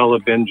very well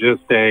have been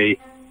just a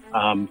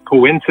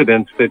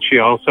coincidence that she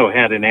also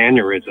had an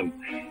aneurysm.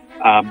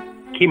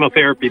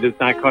 Chemotherapy does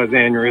not cause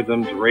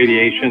aneurysms.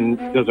 Radiation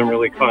doesn't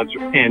really cause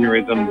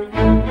aneurysms.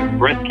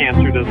 Breast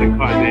cancer doesn't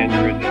cause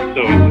aneurysms.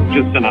 So it's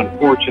just an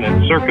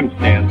unfortunate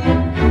circumstance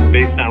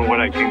based on what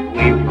I can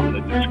glean from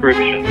the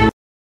description.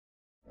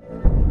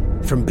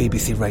 From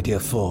BBC Radio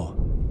 4,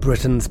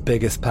 Britain's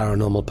biggest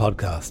paranormal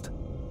podcast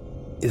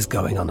is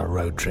going on a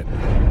road trip.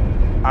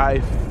 I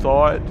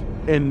thought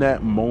in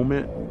that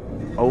moment,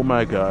 oh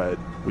my God,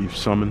 we've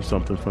summoned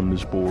something from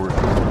this board.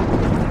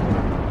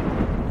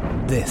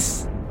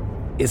 This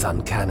is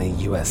Uncanny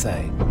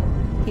USA.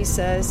 He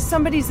says,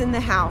 somebody's in the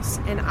house,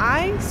 and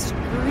I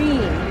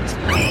screamed.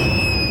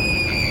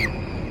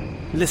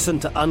 Listen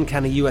to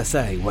Uncanny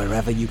USA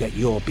wherever you get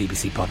your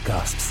BBC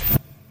podcasts,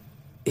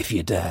 if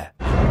you dare.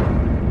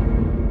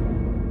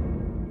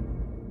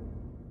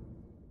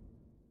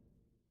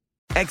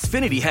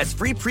 Xfinity has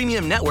free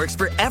premium networks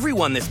for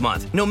everyone this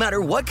month, no matter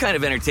what kind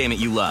of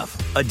entertainment you love.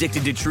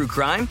 Addicted to true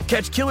crime?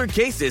 Catch killer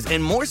cases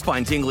and more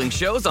spine-tingling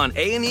shows on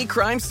A&E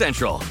Crime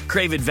Central.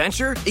 Crave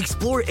adventure?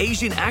 Explore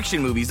Asian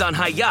action movies on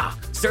Hi-YAH.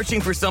 Searching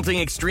for something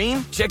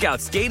extreme? Check out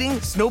skating,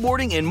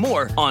 snowboarding, and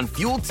more on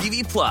Fuel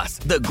TV Plus,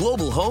 the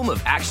global home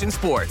of action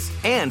sports.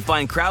 And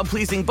find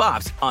crowd-pleasing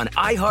bops on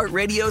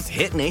iHeartRadio's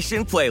Hit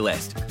Nation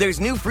playlist. There's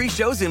new free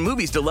shows and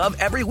movies to love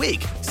every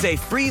week. Say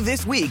free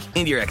this week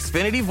in your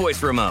Xfinity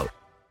voice remote.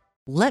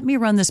 Let me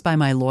run this by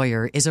my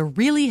lawyer is a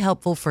really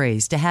helpful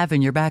phrase to have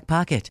in your back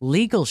pocket.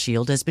 Legal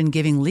Shield has been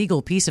giving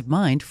legal peace of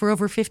mind for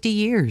over 50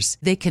 years.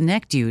 They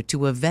connect you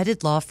to a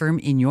vetted law firm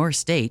in your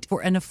state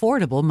for an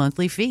affordable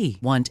monthly fee.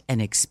 Want an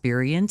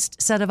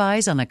experienced set of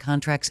eyes on a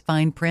contract's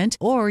fine print?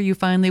 Or you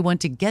finally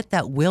want to get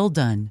that will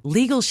done?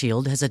 Legal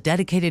Shield has a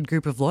dedicated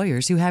group of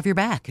lawyers who have your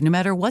back, no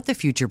matter what the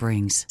future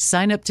brings.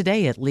 Sign up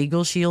today at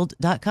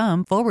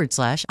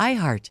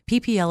LegalShield.com/iHeart.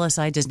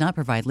 PPLSI does not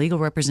provide legal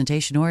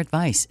representation or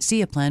advice.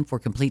 See a plan for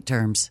complete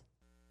terms.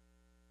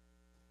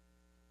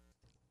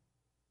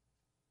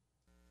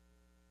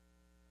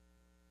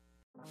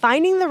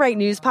 Finding the right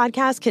news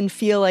podcast can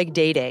feel like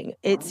dating.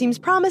 It seems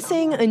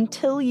promising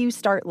until you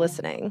start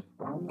listening.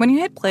 When you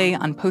hit play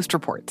on Post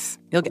Reports,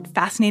 you'll get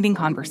fascinating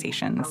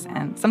conversations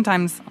and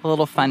sometimes a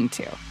little fun,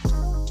 too.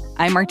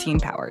 I'm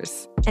Martine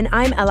Powers. And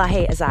I'm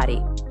Elahe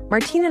Azadi.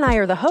 Martine and I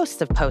are the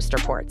hosts of Post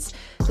Reports.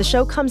 The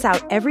show comes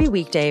out every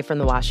weekday from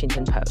The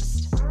Washington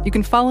Post. You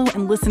can follow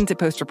and listen to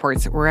Post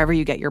Reports wherever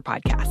you get your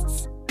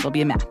podcasts. It'll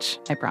be a match,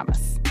 I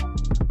promise.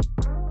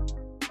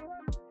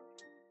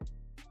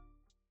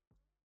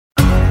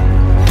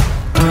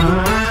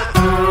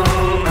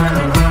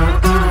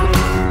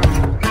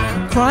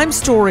 Crime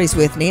Stories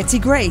with Nancy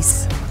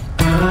Grace.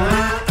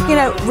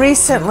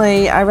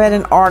 Recently I read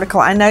an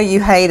article. I know you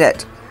hate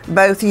it.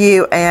 Both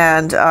you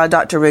and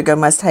Dr. Rugo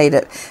must hate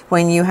it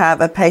when you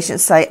have a patient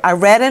say, I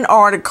read an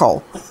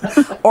article,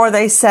 or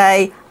they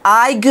say,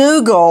 I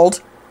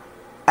Googled,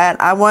 and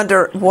I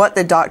wonder what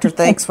the doctor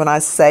thinks when I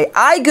say,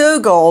 I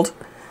Googled.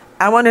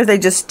 I wonder if they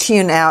just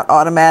tune out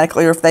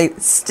automatically or if they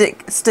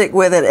stick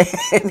with it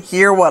and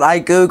hear what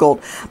I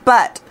Googled.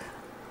 But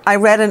I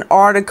read an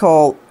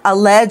article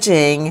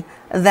alleging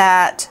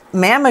that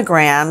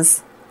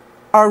mammograms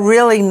are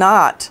really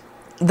not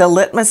the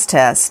litmus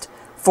test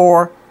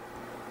for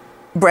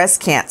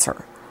breast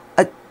cancer.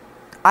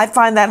 I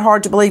find that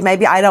hard to believe.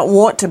 Maybe I don't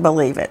want to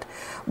believe it.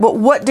 But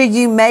what do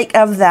you make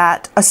of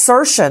that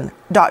assertion,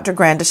 Dr.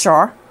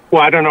 Gradishar?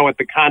 Well, I don't know what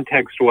the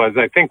context was.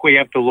 I think we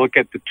have to look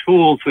at the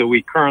tools that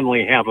we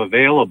currently have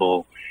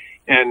available.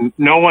 And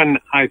no one,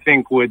 I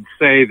think, would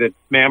say that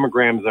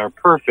mammograms are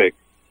perfect.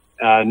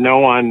 No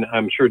one,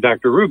 I'm sure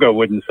Dr. Rugo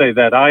wouldn't say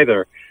that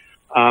either.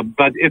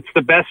 But it's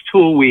the best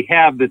tool we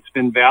have that's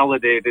been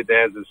validated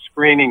as a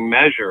screening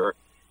measure.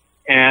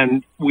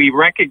 And we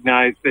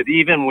recognize that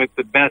even with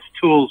the best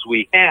tools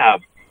we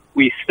have,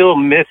 we still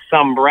miss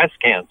some breast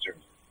cancers.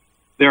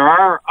 There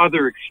are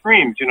other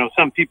extremes.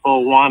 Some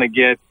people want to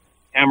get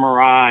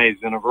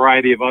MRIs and a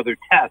variety of other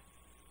tests.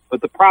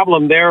 But the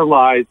problem there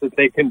lies that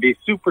they can be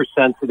super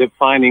sensitive,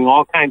 finding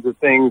all kinds of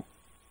things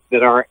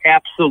that are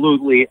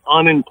absolutely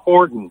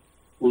unimportant,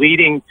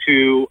 leading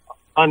to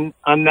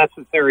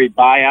unnecessary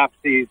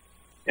biopsies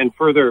and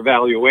further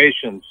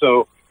evaluation.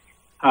 So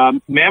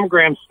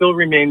mammograms still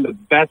remain the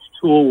best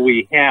tool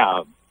we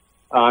have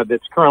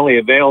that's currently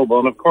available.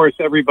 And, of course,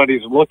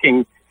 everybody's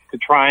looking to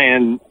try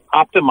and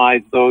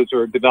optimize those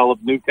or develop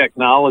new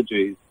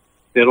technologies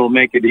that'll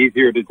make it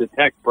easier to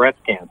detect breast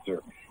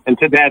cancer. And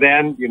to that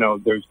end,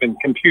 there's been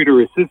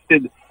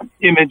computer-assisted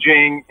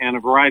imaging and a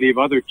variety of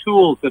other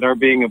tools that are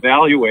being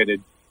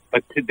evaluated.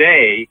 But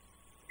today,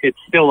 it's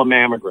still a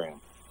mammogram.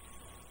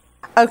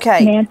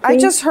 Okay, Nancy, I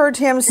just heard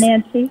him...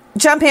 Nancy?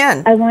 Jump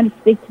in. I want to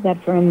speak to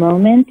that for a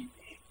moment.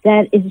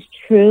 That is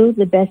true.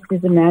 The best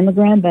is a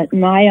mammogram, but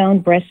my own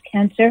breast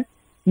cancer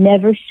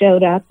never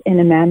showed up in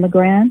a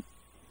mammogram.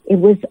 It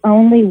was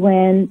only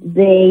when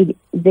they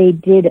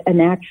did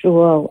an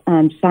actual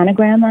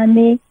sonogram on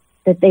me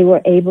that they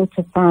were able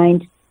to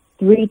find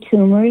 3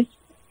 tumors,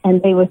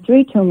 and they were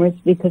 3 tumors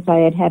because I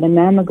had had a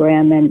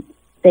mammogram and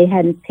they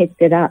hadn't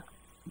picked it up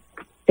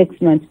 6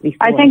 months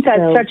before. I think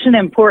that's such an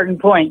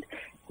important point,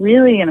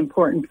 really an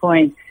important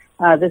point.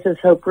 This is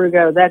Hope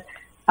Rugo, that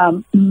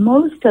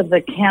most of the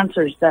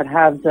cancers that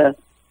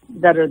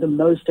are the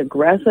most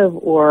aggressive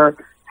or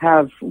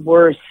have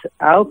worse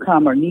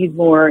outcome or need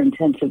more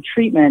intensive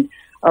treatment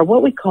are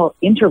what we call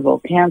interval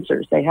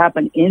cancers. They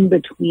happen in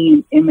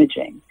between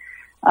imaging.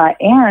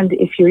 And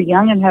if you're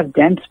young and have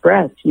dense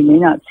breasts, you may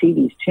not see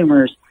these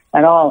tumors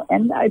at all.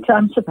 And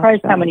I'm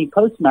surprised how many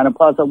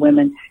postmenopausal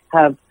women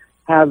have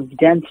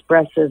dense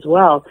breasts as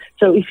well.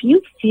 So if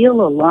you feel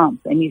a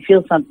lump and you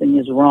feel something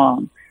is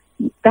wrong,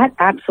 that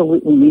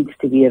absolutely needs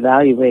to be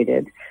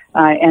evaluated.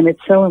 And it's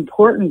so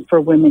important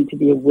for women to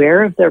be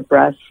aware of their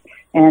breasts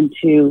and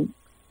to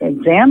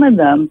examine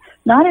them,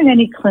 not in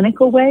any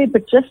clinical way,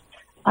 but just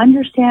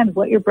understand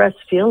what your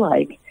breasts feel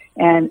like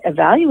and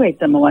evaluate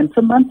them once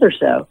a month or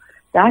so.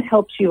 That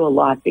helps you a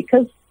lot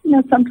because,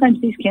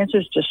 sometimes these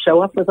cancers just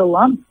show up with a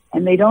lump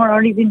and they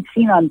aren't even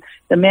seen on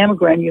the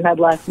mammogram you had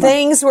last month.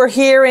 Things we're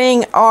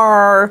hearing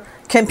are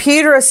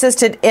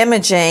computer-assisted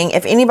imaging.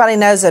 If anybody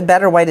knows a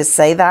better way to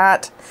say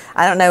that,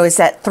 I don't know, is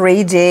that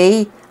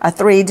 3D? A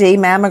 3D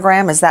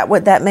mammogram? Is that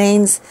what that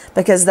means?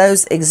 Because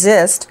those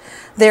exist.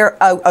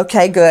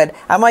 Okay, good.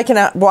 I'm making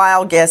a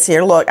wild guess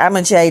here. Look, I'm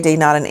a JD,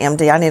 not an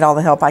MD. I need all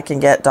the help I can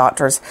get,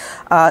 doctors.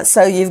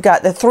 So you've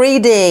got the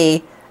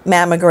 3D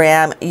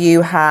mammogram.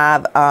 You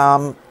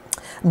have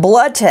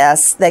blood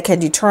tests that can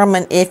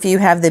determine if you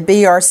have the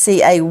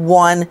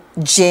BRCA1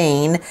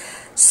 gene.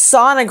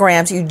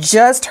 Sonograms, you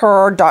just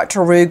heard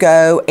Dr.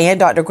 Rugo and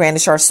Dr.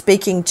 Grandisar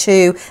speaking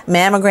to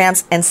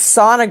mammograms and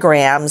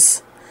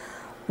sonograms.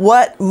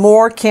 What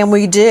more can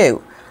we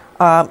do?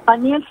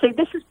 Nancy,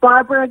 this is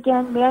Barbara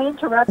again. May I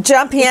interrupt?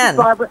 Jump in. This is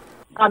Barbara.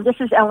 This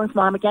is Ellen's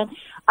mom again.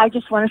 I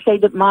just want to say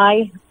that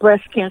my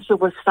breast cancer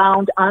was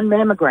found on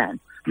mammogram,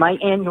 my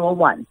annual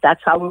one.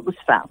 That's how it was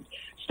found.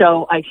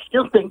 So I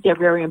still think they're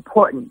very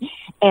important.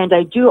 And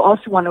I do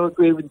also want to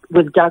agree with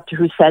the doctor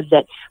who said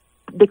that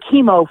the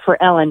chemo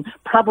for Ellen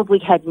probably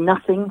had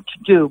nothing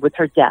to do with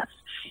her death.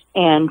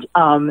 And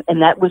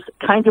that was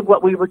kind of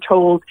what we were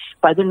told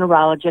by the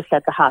neurologist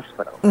at the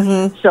hospital.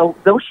 Mm-hmm. So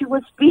though she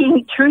was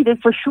being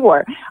treated for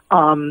sure,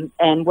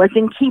 and was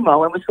in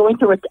chemo and was going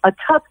through a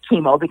tough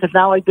chemo, because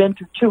now I've been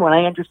through 2 and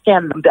I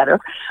understand them better,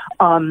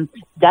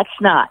 that's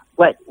not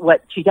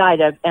what she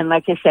died of. And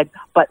like I said,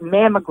 but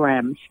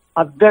mammograms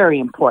are very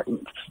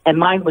important. And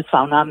mine was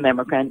found on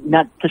mammogram,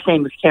 not the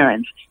same as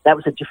Karen's. That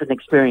was a different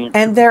experience.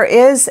 And there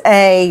is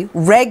a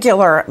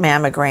regular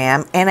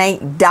mammogram and a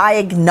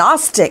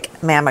diagnostic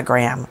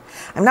mammogram.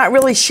 I'm not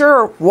really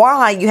sure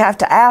why you have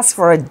to ask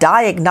for a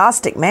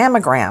diagnostic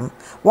mammogram.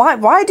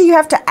 Why do you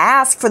have to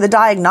ask for the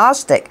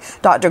diagnostic,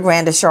 Dr.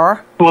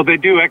 Grandisar? Well, they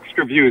do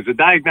extra views. The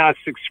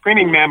diagnostic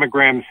screening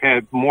mammograms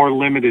have more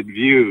limited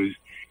views,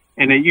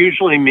 and it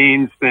usually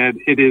means that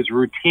it is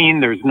routine.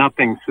 There's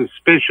nothing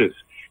suspicious.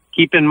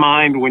 Keep in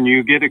mind, when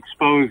you get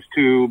exposed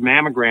to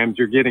mammograms,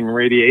 you're getting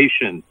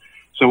radiation.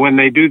 So when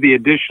they do the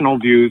additional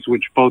views,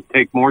 which both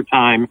take more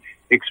time,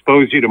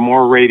 expose you to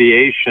more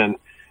radiation,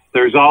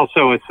 there's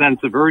also a sense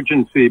of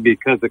urgency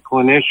because the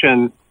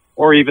clinician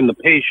or even the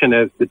patient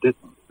has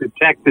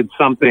detected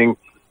something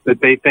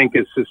that they think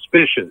is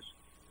suspicious.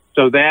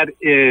 So that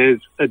is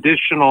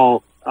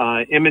additional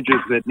images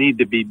that need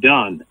to be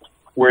done,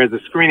 whereas a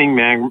screening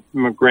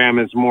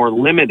mammogram is more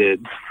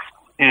limited.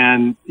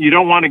 And you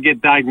don't want to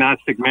get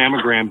diagnostic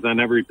mammograms on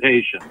every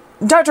patient.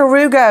 Dr.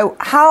 Rugo,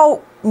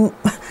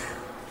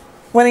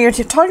 when you're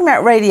talking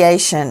about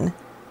radiation,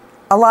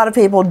 a lot of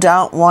people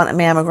don't want a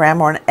mammogram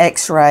or an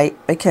x-ray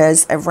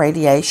because of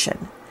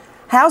radiation.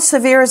 How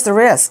severe is the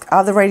risk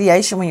of the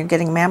radiation when you're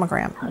getting a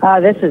mammogram?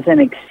 This is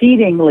an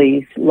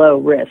exceedingly low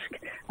risk.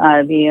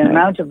 The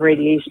amount of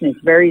radiation is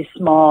very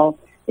small.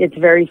 It's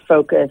very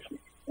focused.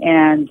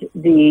 And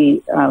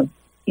you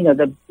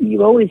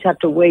always have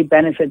to weigh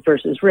benefit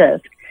versus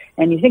risk.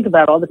 And you think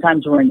about all the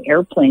times we're in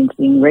airplanes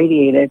being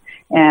radiated,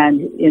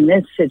 and in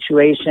this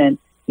situation,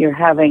 you're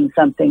having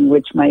something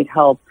which might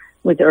help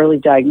with early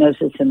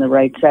diagnosis in the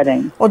right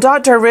setting. Well,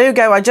 Dr.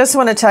 Rugo, I just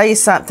want to tell you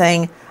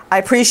something. I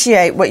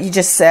appreciate what you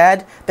just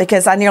said,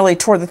 because I nearly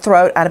tore the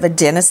throat out of a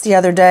dentist the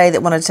other day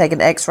that wanted to take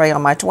an x-ray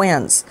on my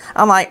twins.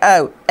 I'm like,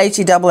 oh,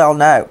 H-E-double-L,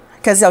 no,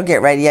 because they'll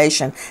get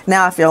radiation.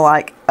 Now I feel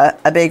like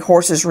a big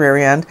horse's rear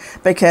end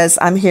because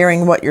I'm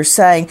hearing what you're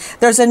saying.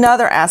 There's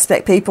another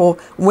aspect, people.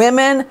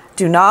 Women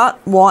do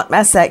not want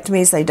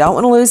mastectomies. They don't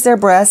want to lose their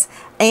breasts.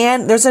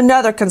 And there's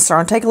another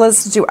concern. Take a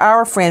listen to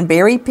our friend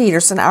Barry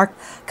Peterson, our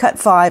Cut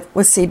 5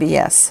 with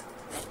CBS.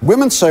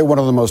 Women say one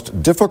of the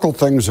most difficult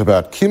things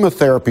about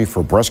chemotherapy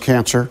for breast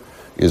cancer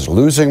is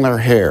losing their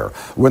hair.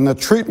 When the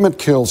treatment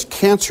kills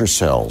cancer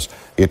cells,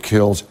 it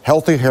kills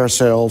healthy hair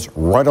cells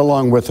right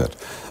along with it.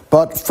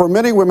 But for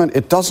many women,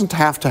 it doesn't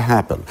have to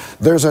happen.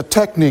 There's a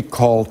technique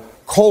called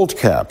cold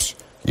caps,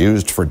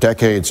 used for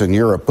decades in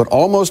Europe, but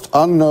almost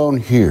unknown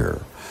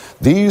here.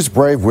 These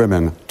brave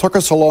women took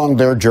us along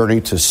their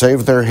journey to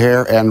save their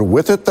hair, and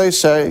with it, they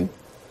say,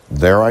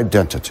 their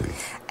identity.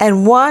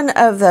 And one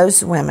of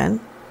those women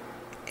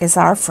is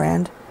our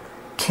friend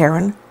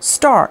Karen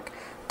Stark.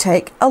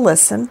 Take a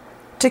listen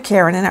to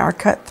Karen in our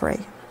Cut 3.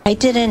 I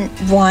didn't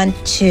want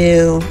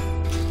to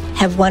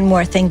have one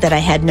more thing that I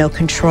had no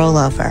control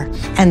over.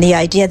 And the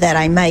idea that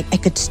I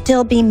could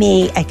still be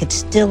me, I could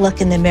still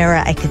look in the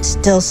mirror, I could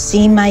still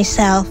see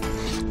myself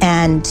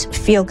and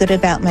feel good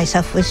about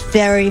myself was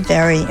very,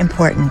 very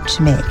important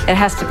to me. It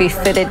has to be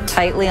fitted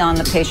tightly on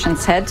the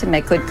patient's head to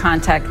make good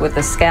contact with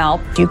the scalp.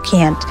 You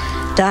can't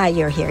dye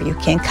your hair, you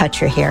can't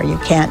cut your hair, you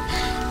can't,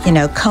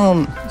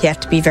 comb. You have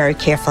to be very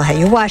careful how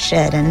you wash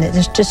it, and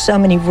there's just so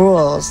many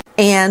rules.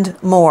 And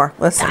more.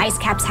 Listen. The ice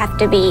caps have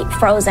to be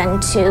frozen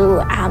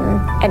to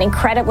an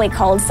incredibly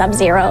cold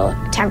sub-zero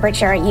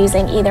temperature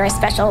using either a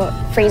special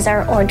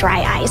freezer or dry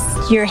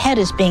ice. Your head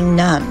is being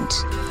numbed,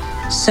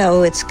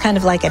 so it's kind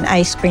of like an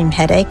ice cream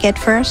headache at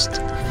first.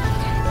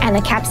 And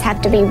the caps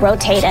have to be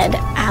rotated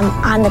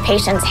on the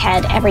patient's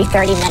head every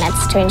 30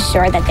 minutes to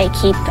ensure that they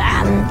keep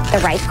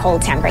the right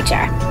cold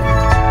temperature.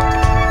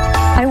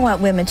 I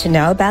want women to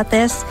know about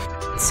this.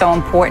 It's so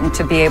important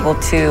to be able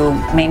to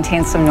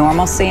maintain some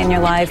normalcy in your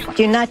life.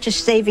 You're not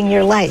just saving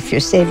your life, you're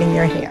saving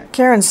your hair.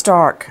 Karen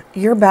Stark,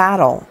 your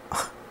battle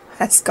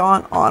has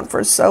gone on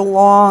for so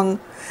long,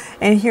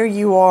 and here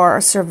you are,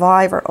 a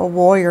survivor, a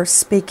warrior,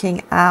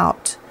 speaking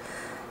out.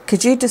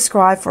 Could you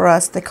describe for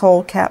us the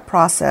cold cap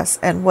process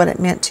and what it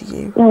meant to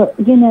you? Well,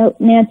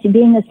 Nancy,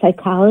 being a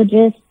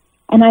psychologist,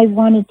 and I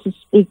wanted to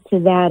speak to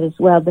that as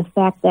well, the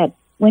fact that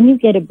when you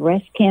get a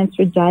breast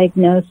cancer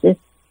diagnosis,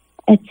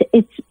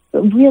 it's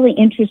really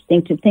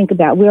interesting to think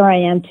about where I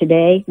am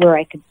today, where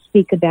I could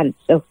speak about it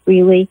so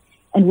freely,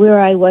 and where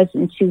I was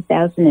in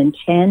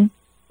 2010,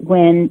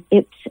 when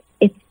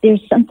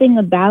there's something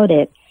about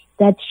it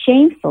that's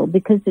shameful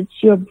because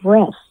it's your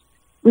breast.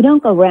 We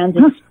don't go around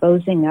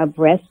exposing our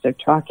breasts or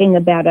talking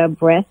about our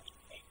breasts,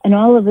 and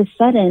all of a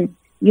sudden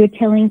you're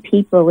telling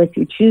people, if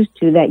you choose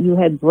to, that you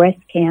had breast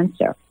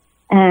cancer.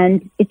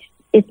 And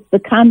it's the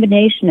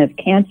combination of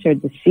cancer,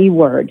 the C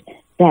word,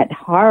 that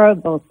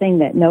horrible thing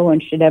that no one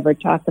should ever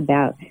talk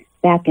about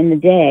back in the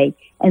day,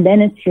 and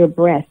then it's your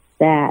breasts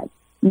that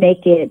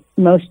make it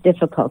most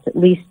difficult, at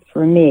least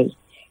for me.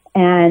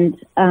 And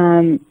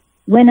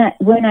when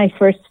I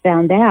first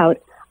found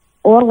out,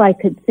 all I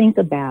could think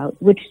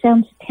about, which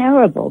sounds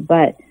terrible,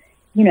 but,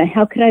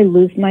 how could I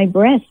lose my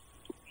breasts?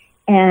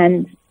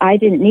 And I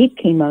didn't need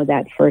chemo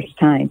that first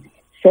time.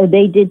 So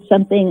they did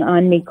something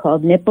on me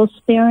called nipple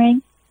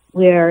sparing,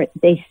 where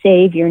they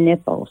save your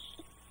nipples.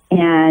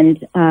 And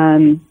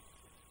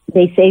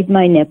they saved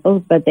my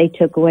nipples, but they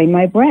took away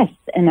my breasts.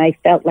 And I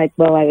felt like,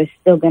 well, I was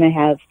still going to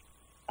have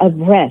a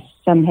breast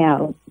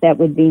somehow that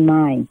would be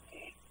mine.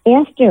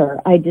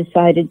 After I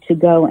decided to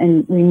go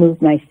and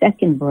remove my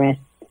second breast,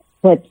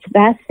 what's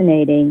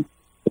fascinating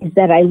is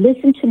that I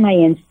listened to my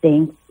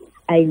instincts.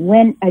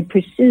 I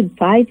pursued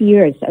 5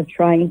 years of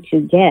trying to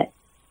get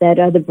that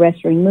other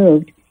breast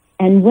removed.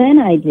 And when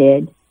I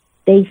did,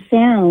 they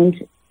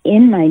found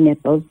in my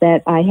nipples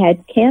that I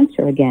had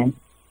cancer again.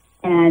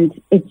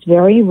 And it's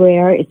very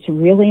rare. It's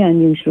really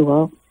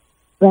unusual,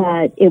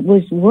 but it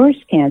was worse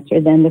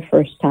cancer than the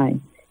first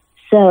time.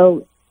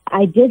 So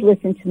I did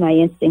listen to my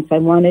instincts. I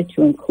wanted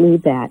to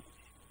include that.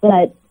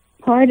 But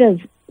part of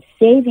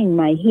saving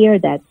my hair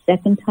that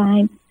second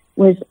time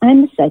was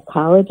I'm a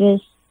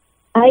psychologist.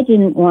 I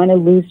didn't want to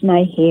lose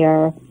my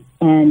hair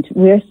and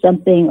wear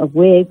something, a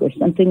wig or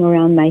something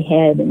around my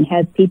head and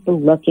have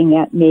people looking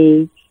at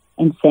me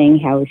and saying,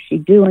 how is she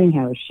doing?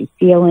 How is she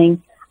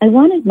feeling? I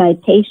wanted my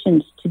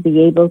patients to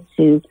be able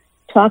to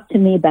talk to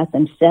me about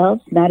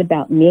themselves, not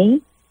about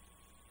me.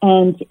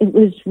 And it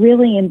was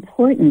really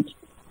important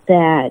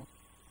that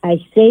I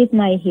saved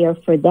my hair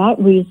for that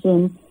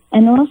reason,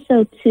 and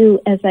also to,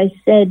 as I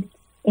said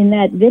in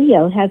that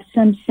video, have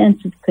some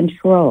sense of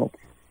control.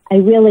 I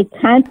really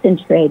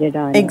concentrated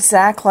on it.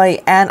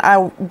 Exactly, and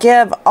I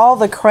give all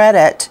the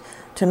credit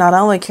to not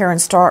only Karen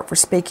Stark for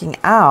speaking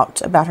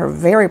out about her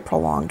very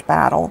prolonged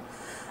battle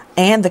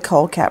and the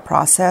cold cap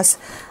process,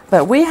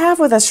 but we have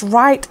with us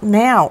right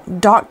now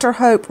Dr.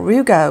 Hope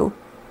Rugo,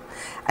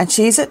 and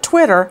she's at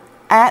Twitter,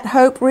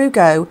 @Hope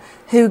Rugo,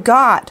 who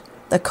got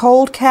the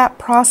cold cap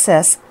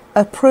process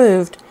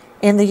approved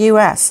in the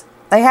U.S.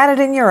 They had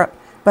it in Europe,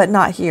 but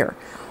not here.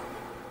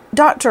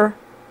 Dr.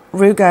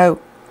 Rugo,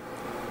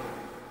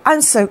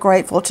 I'm so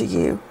grateful to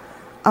you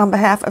on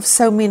behalf of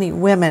so many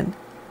women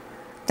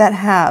that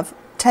have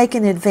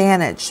taken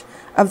advantage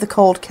of the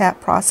cold cap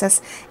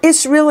process.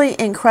 It's really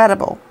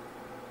incredible.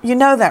 You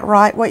know that,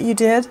 right, what you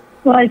did?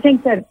 Well, I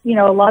think that,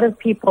 a lot of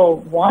people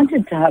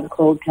wanted to have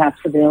cold caps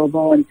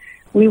available, and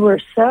we were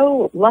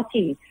so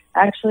lucky.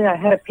 Actually, I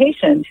had a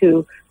patient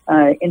who,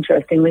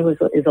 interestingly,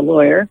 is a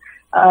lawyer,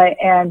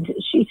 and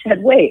she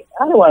said, wait,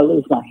 I don't want to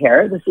lose my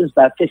hair. This was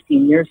about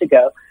 15 years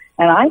ago.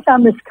 And I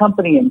found this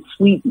company in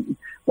Sweden.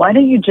 Why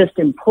don't you just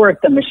import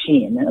the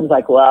machine? And I was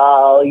like,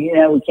 well,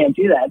 we can't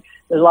do that.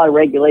 There's a lot of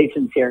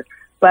regulations here.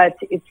 But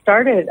it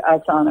started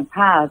us on a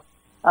path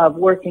of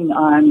working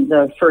on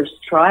the first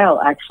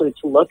trial, actually,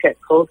 to look at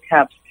cold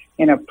caps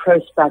in a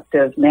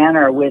prospective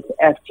manner with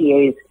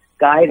FDA's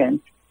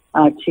guidance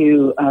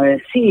to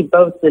see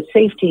both the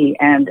safety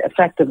and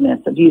effectiveness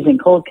of using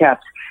cold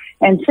caps.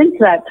 And since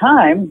that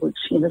time, which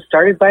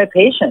started by a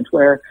patient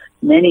where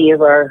many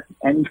of our,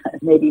 and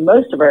maybe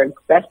most of our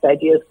best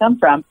ideas come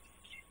from,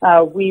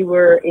 we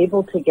were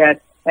able to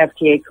get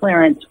FDA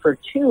clearance for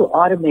 2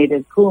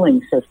 automated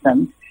cooling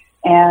systems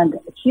and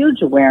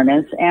huge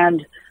awareness,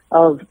 and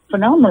a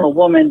phenomenal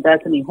woman,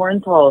 Bethany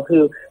Hornthal,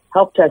 who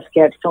helped us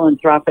get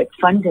philanthropic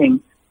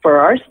funding for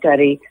our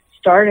study,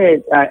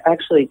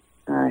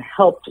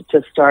 helped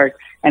to start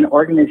an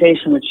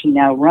organization which she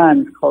now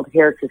runs called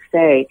Hair to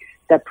Stay,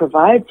 that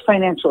provides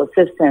financial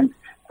assistance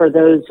for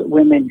those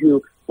women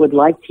who would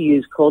like to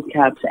use cold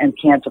caps and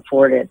can't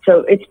afford it. So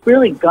it's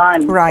really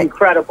gone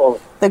incredible.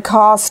 The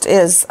cost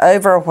is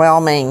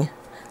overwhelming.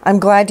 I'm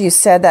glad you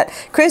said that.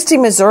 Christy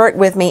Mazurek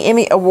with me,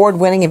 Emmy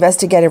Award-winning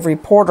investigative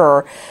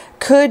reporter.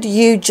 Could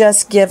you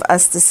just give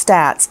us the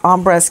stats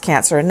on breast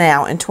cancer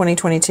now in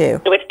 2022?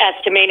 So it's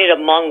estimated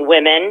among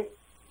women,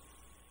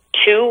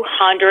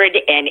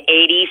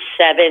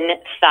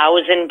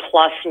 287,000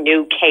 plus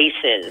new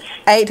cases.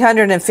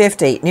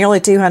 850, nearly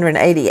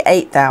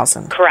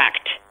 288,000.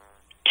 Correct.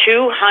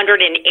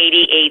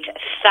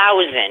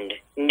 288,000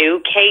 new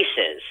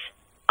cases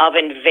of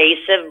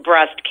invasive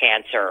breast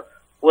cancer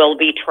will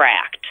be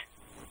tracked.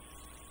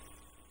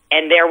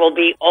 And there will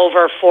be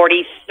over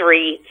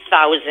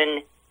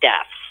 43,000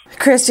 deaths.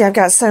 Christy, I've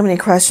got so many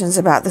questions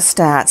about the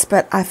stats,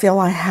 but I feel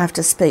I have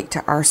to speak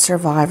to our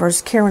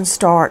survivors. Karen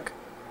Stark,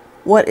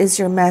 what is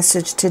your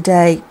message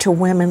today to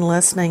women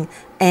listening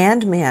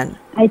and men?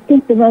 I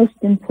think the most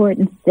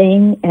important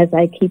thing, as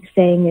I keep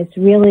saying, is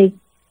really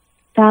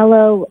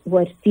follow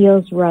what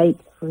feels right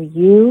for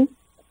you.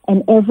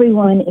 And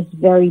everyone is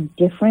very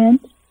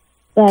different.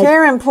 But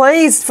Karen,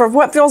 please, for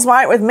what feels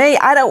right with me,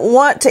 I don't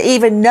want to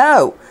even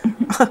know.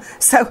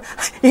 So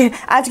I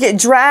have to get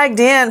dragged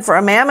in for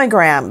a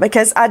mammogram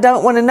because I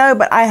don't want to know,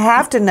 but I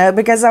have to know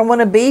because I want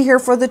to be here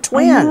for the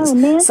twins.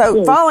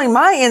 So following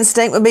my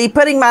instinct would be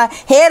putting my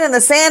head in the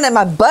sand and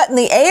my butt in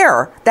the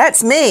air.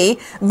 That's me.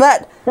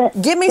 But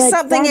give me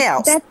something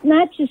else. That's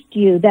not just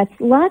you. That's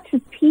lots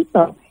of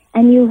people.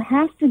 And you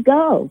have to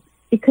go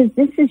because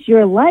this is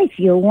your life,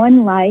 your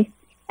one life.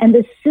 And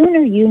the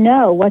sooner you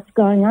know what's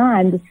going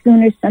on, the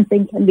sooner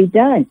something can be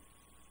done.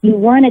 You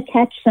want to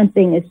catch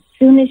something as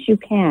soon as you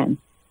can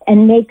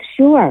and make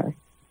sure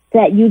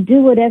that you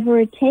do whatever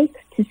it takes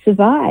to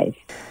survive.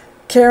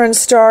 Karen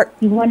Stark.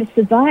 You want to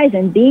survive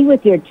and be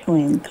with your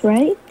twins,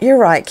 right? You're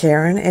right,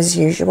 Karen, as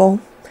usual.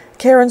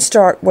 Karen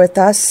Stark with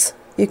us.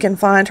 You can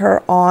find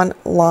her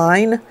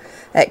online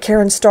at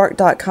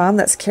KarenStark.com.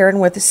 That's Karen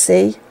with a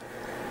C.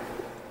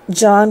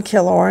 John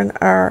Killorn,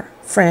 our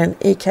friend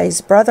EK's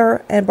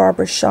brother, and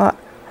Barbara Schott,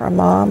 her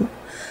mom,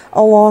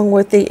 along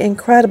with the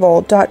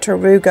incredible Dr.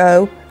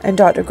 Rugo and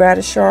Dr.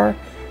 Gradishar,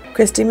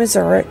 Christy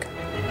Mazurek,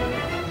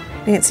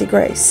 Nancy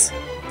Grace,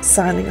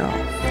 signing off.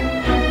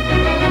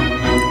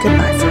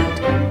 Goodbye, friend.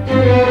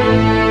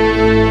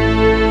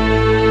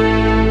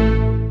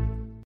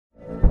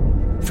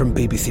 From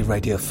BBC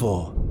Radio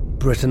 4,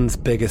 Britain's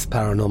biggest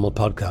paranormal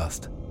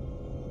podcast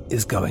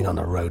is going on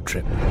a road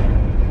trip.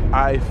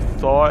 I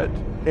thought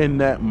in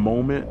that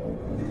moment,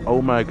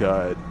 oh my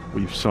God,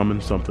 we've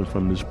summoned something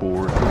from this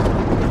board.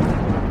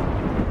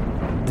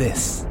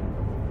 This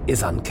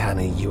is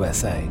Uncanny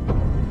USA.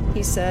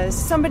 He says,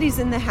 somebody's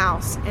in the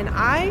house, and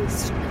I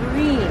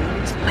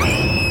screamed.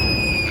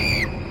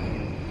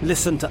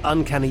 Listen to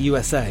Uncanny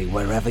USA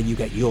wherever you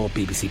get your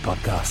BBC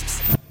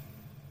podcasts,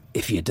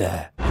 if you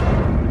dare.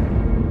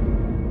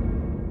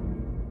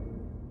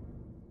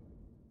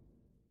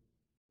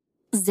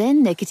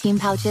 Zyn nicotine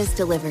pouches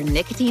deliver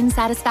nicotine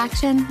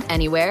satisfaction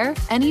anywhere,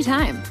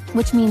 anytime,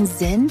 which means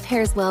Zyn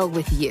pairs well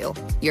with you,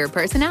 your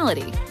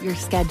personality, your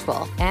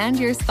schedule, and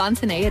your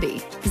spontaneity.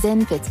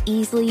 Zyn fits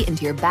easily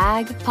into your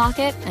bag,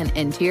 pocket, and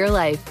into your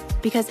life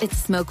because it's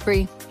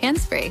smoke-free,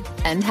 hands-free,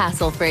 and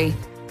hassle-free.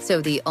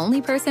 So the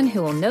only person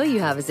who will know you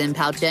have a Zyn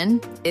pouch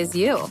in is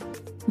you.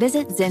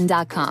 Visit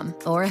Zyn.com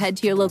or head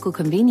to your local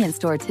convenience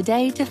store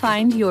today to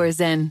find your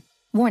Zyn.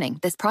 Warning,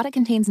 this product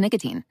contains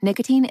nicotine.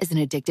 Nicotine is an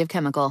addictive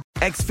chemical.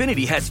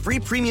 Xfinity has free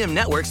premium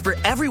networks for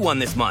everyone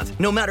this month,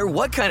 no matter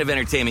what kind of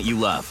entertainment you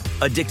love.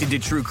 Addicted to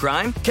true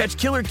crime? Catch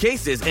killer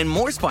cases and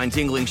more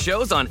spine-tingling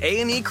shows on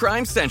A&E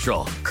Crime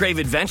Central. Crave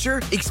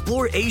adventure?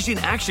 Explore Asian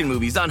action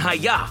movies on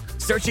Hi-YAH.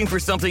 Searching for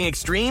something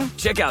extreme?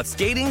 Check out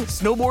skating,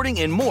 snowboarding,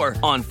 and more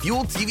on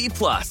Fuel TV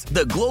Plus,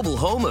 the global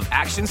home of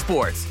action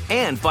sports.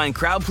 And find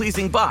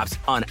crowd-pleasing bops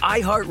on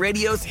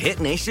iHeartRadio's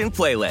Hit Nation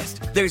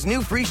playlist. There's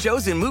new free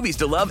shows and movies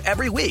to love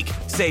every week.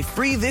 Say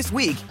free this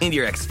week in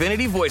your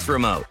Xfinity voice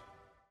remote.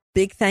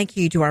 Big thank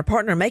you to our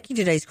partner making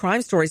today's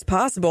crime stories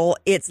possible.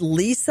 It's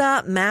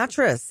Leesa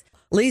Mattress.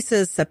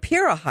 Leesa's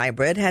Sapira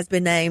Hybrid has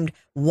been named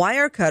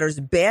Wirecutter's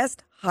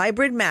best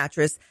hybrid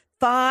mattress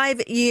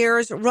 5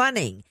 years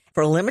running.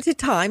 For a limited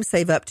time,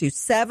 save up to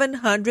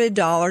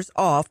 $700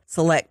 off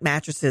select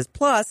mattresses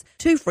plus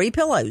 2 free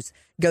pillows.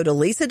 Go to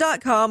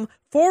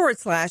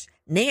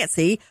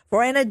Leesa.com/Nancy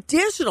for an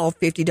additional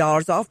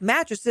 $50 off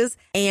mattresses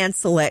and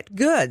select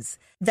goods.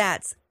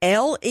 That's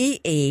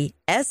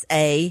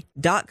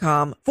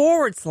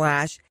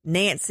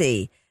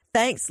LEESA.com/Nancy.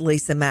 Thanks,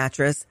 Leesa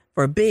Mattress,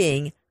 for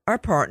being our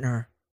partner.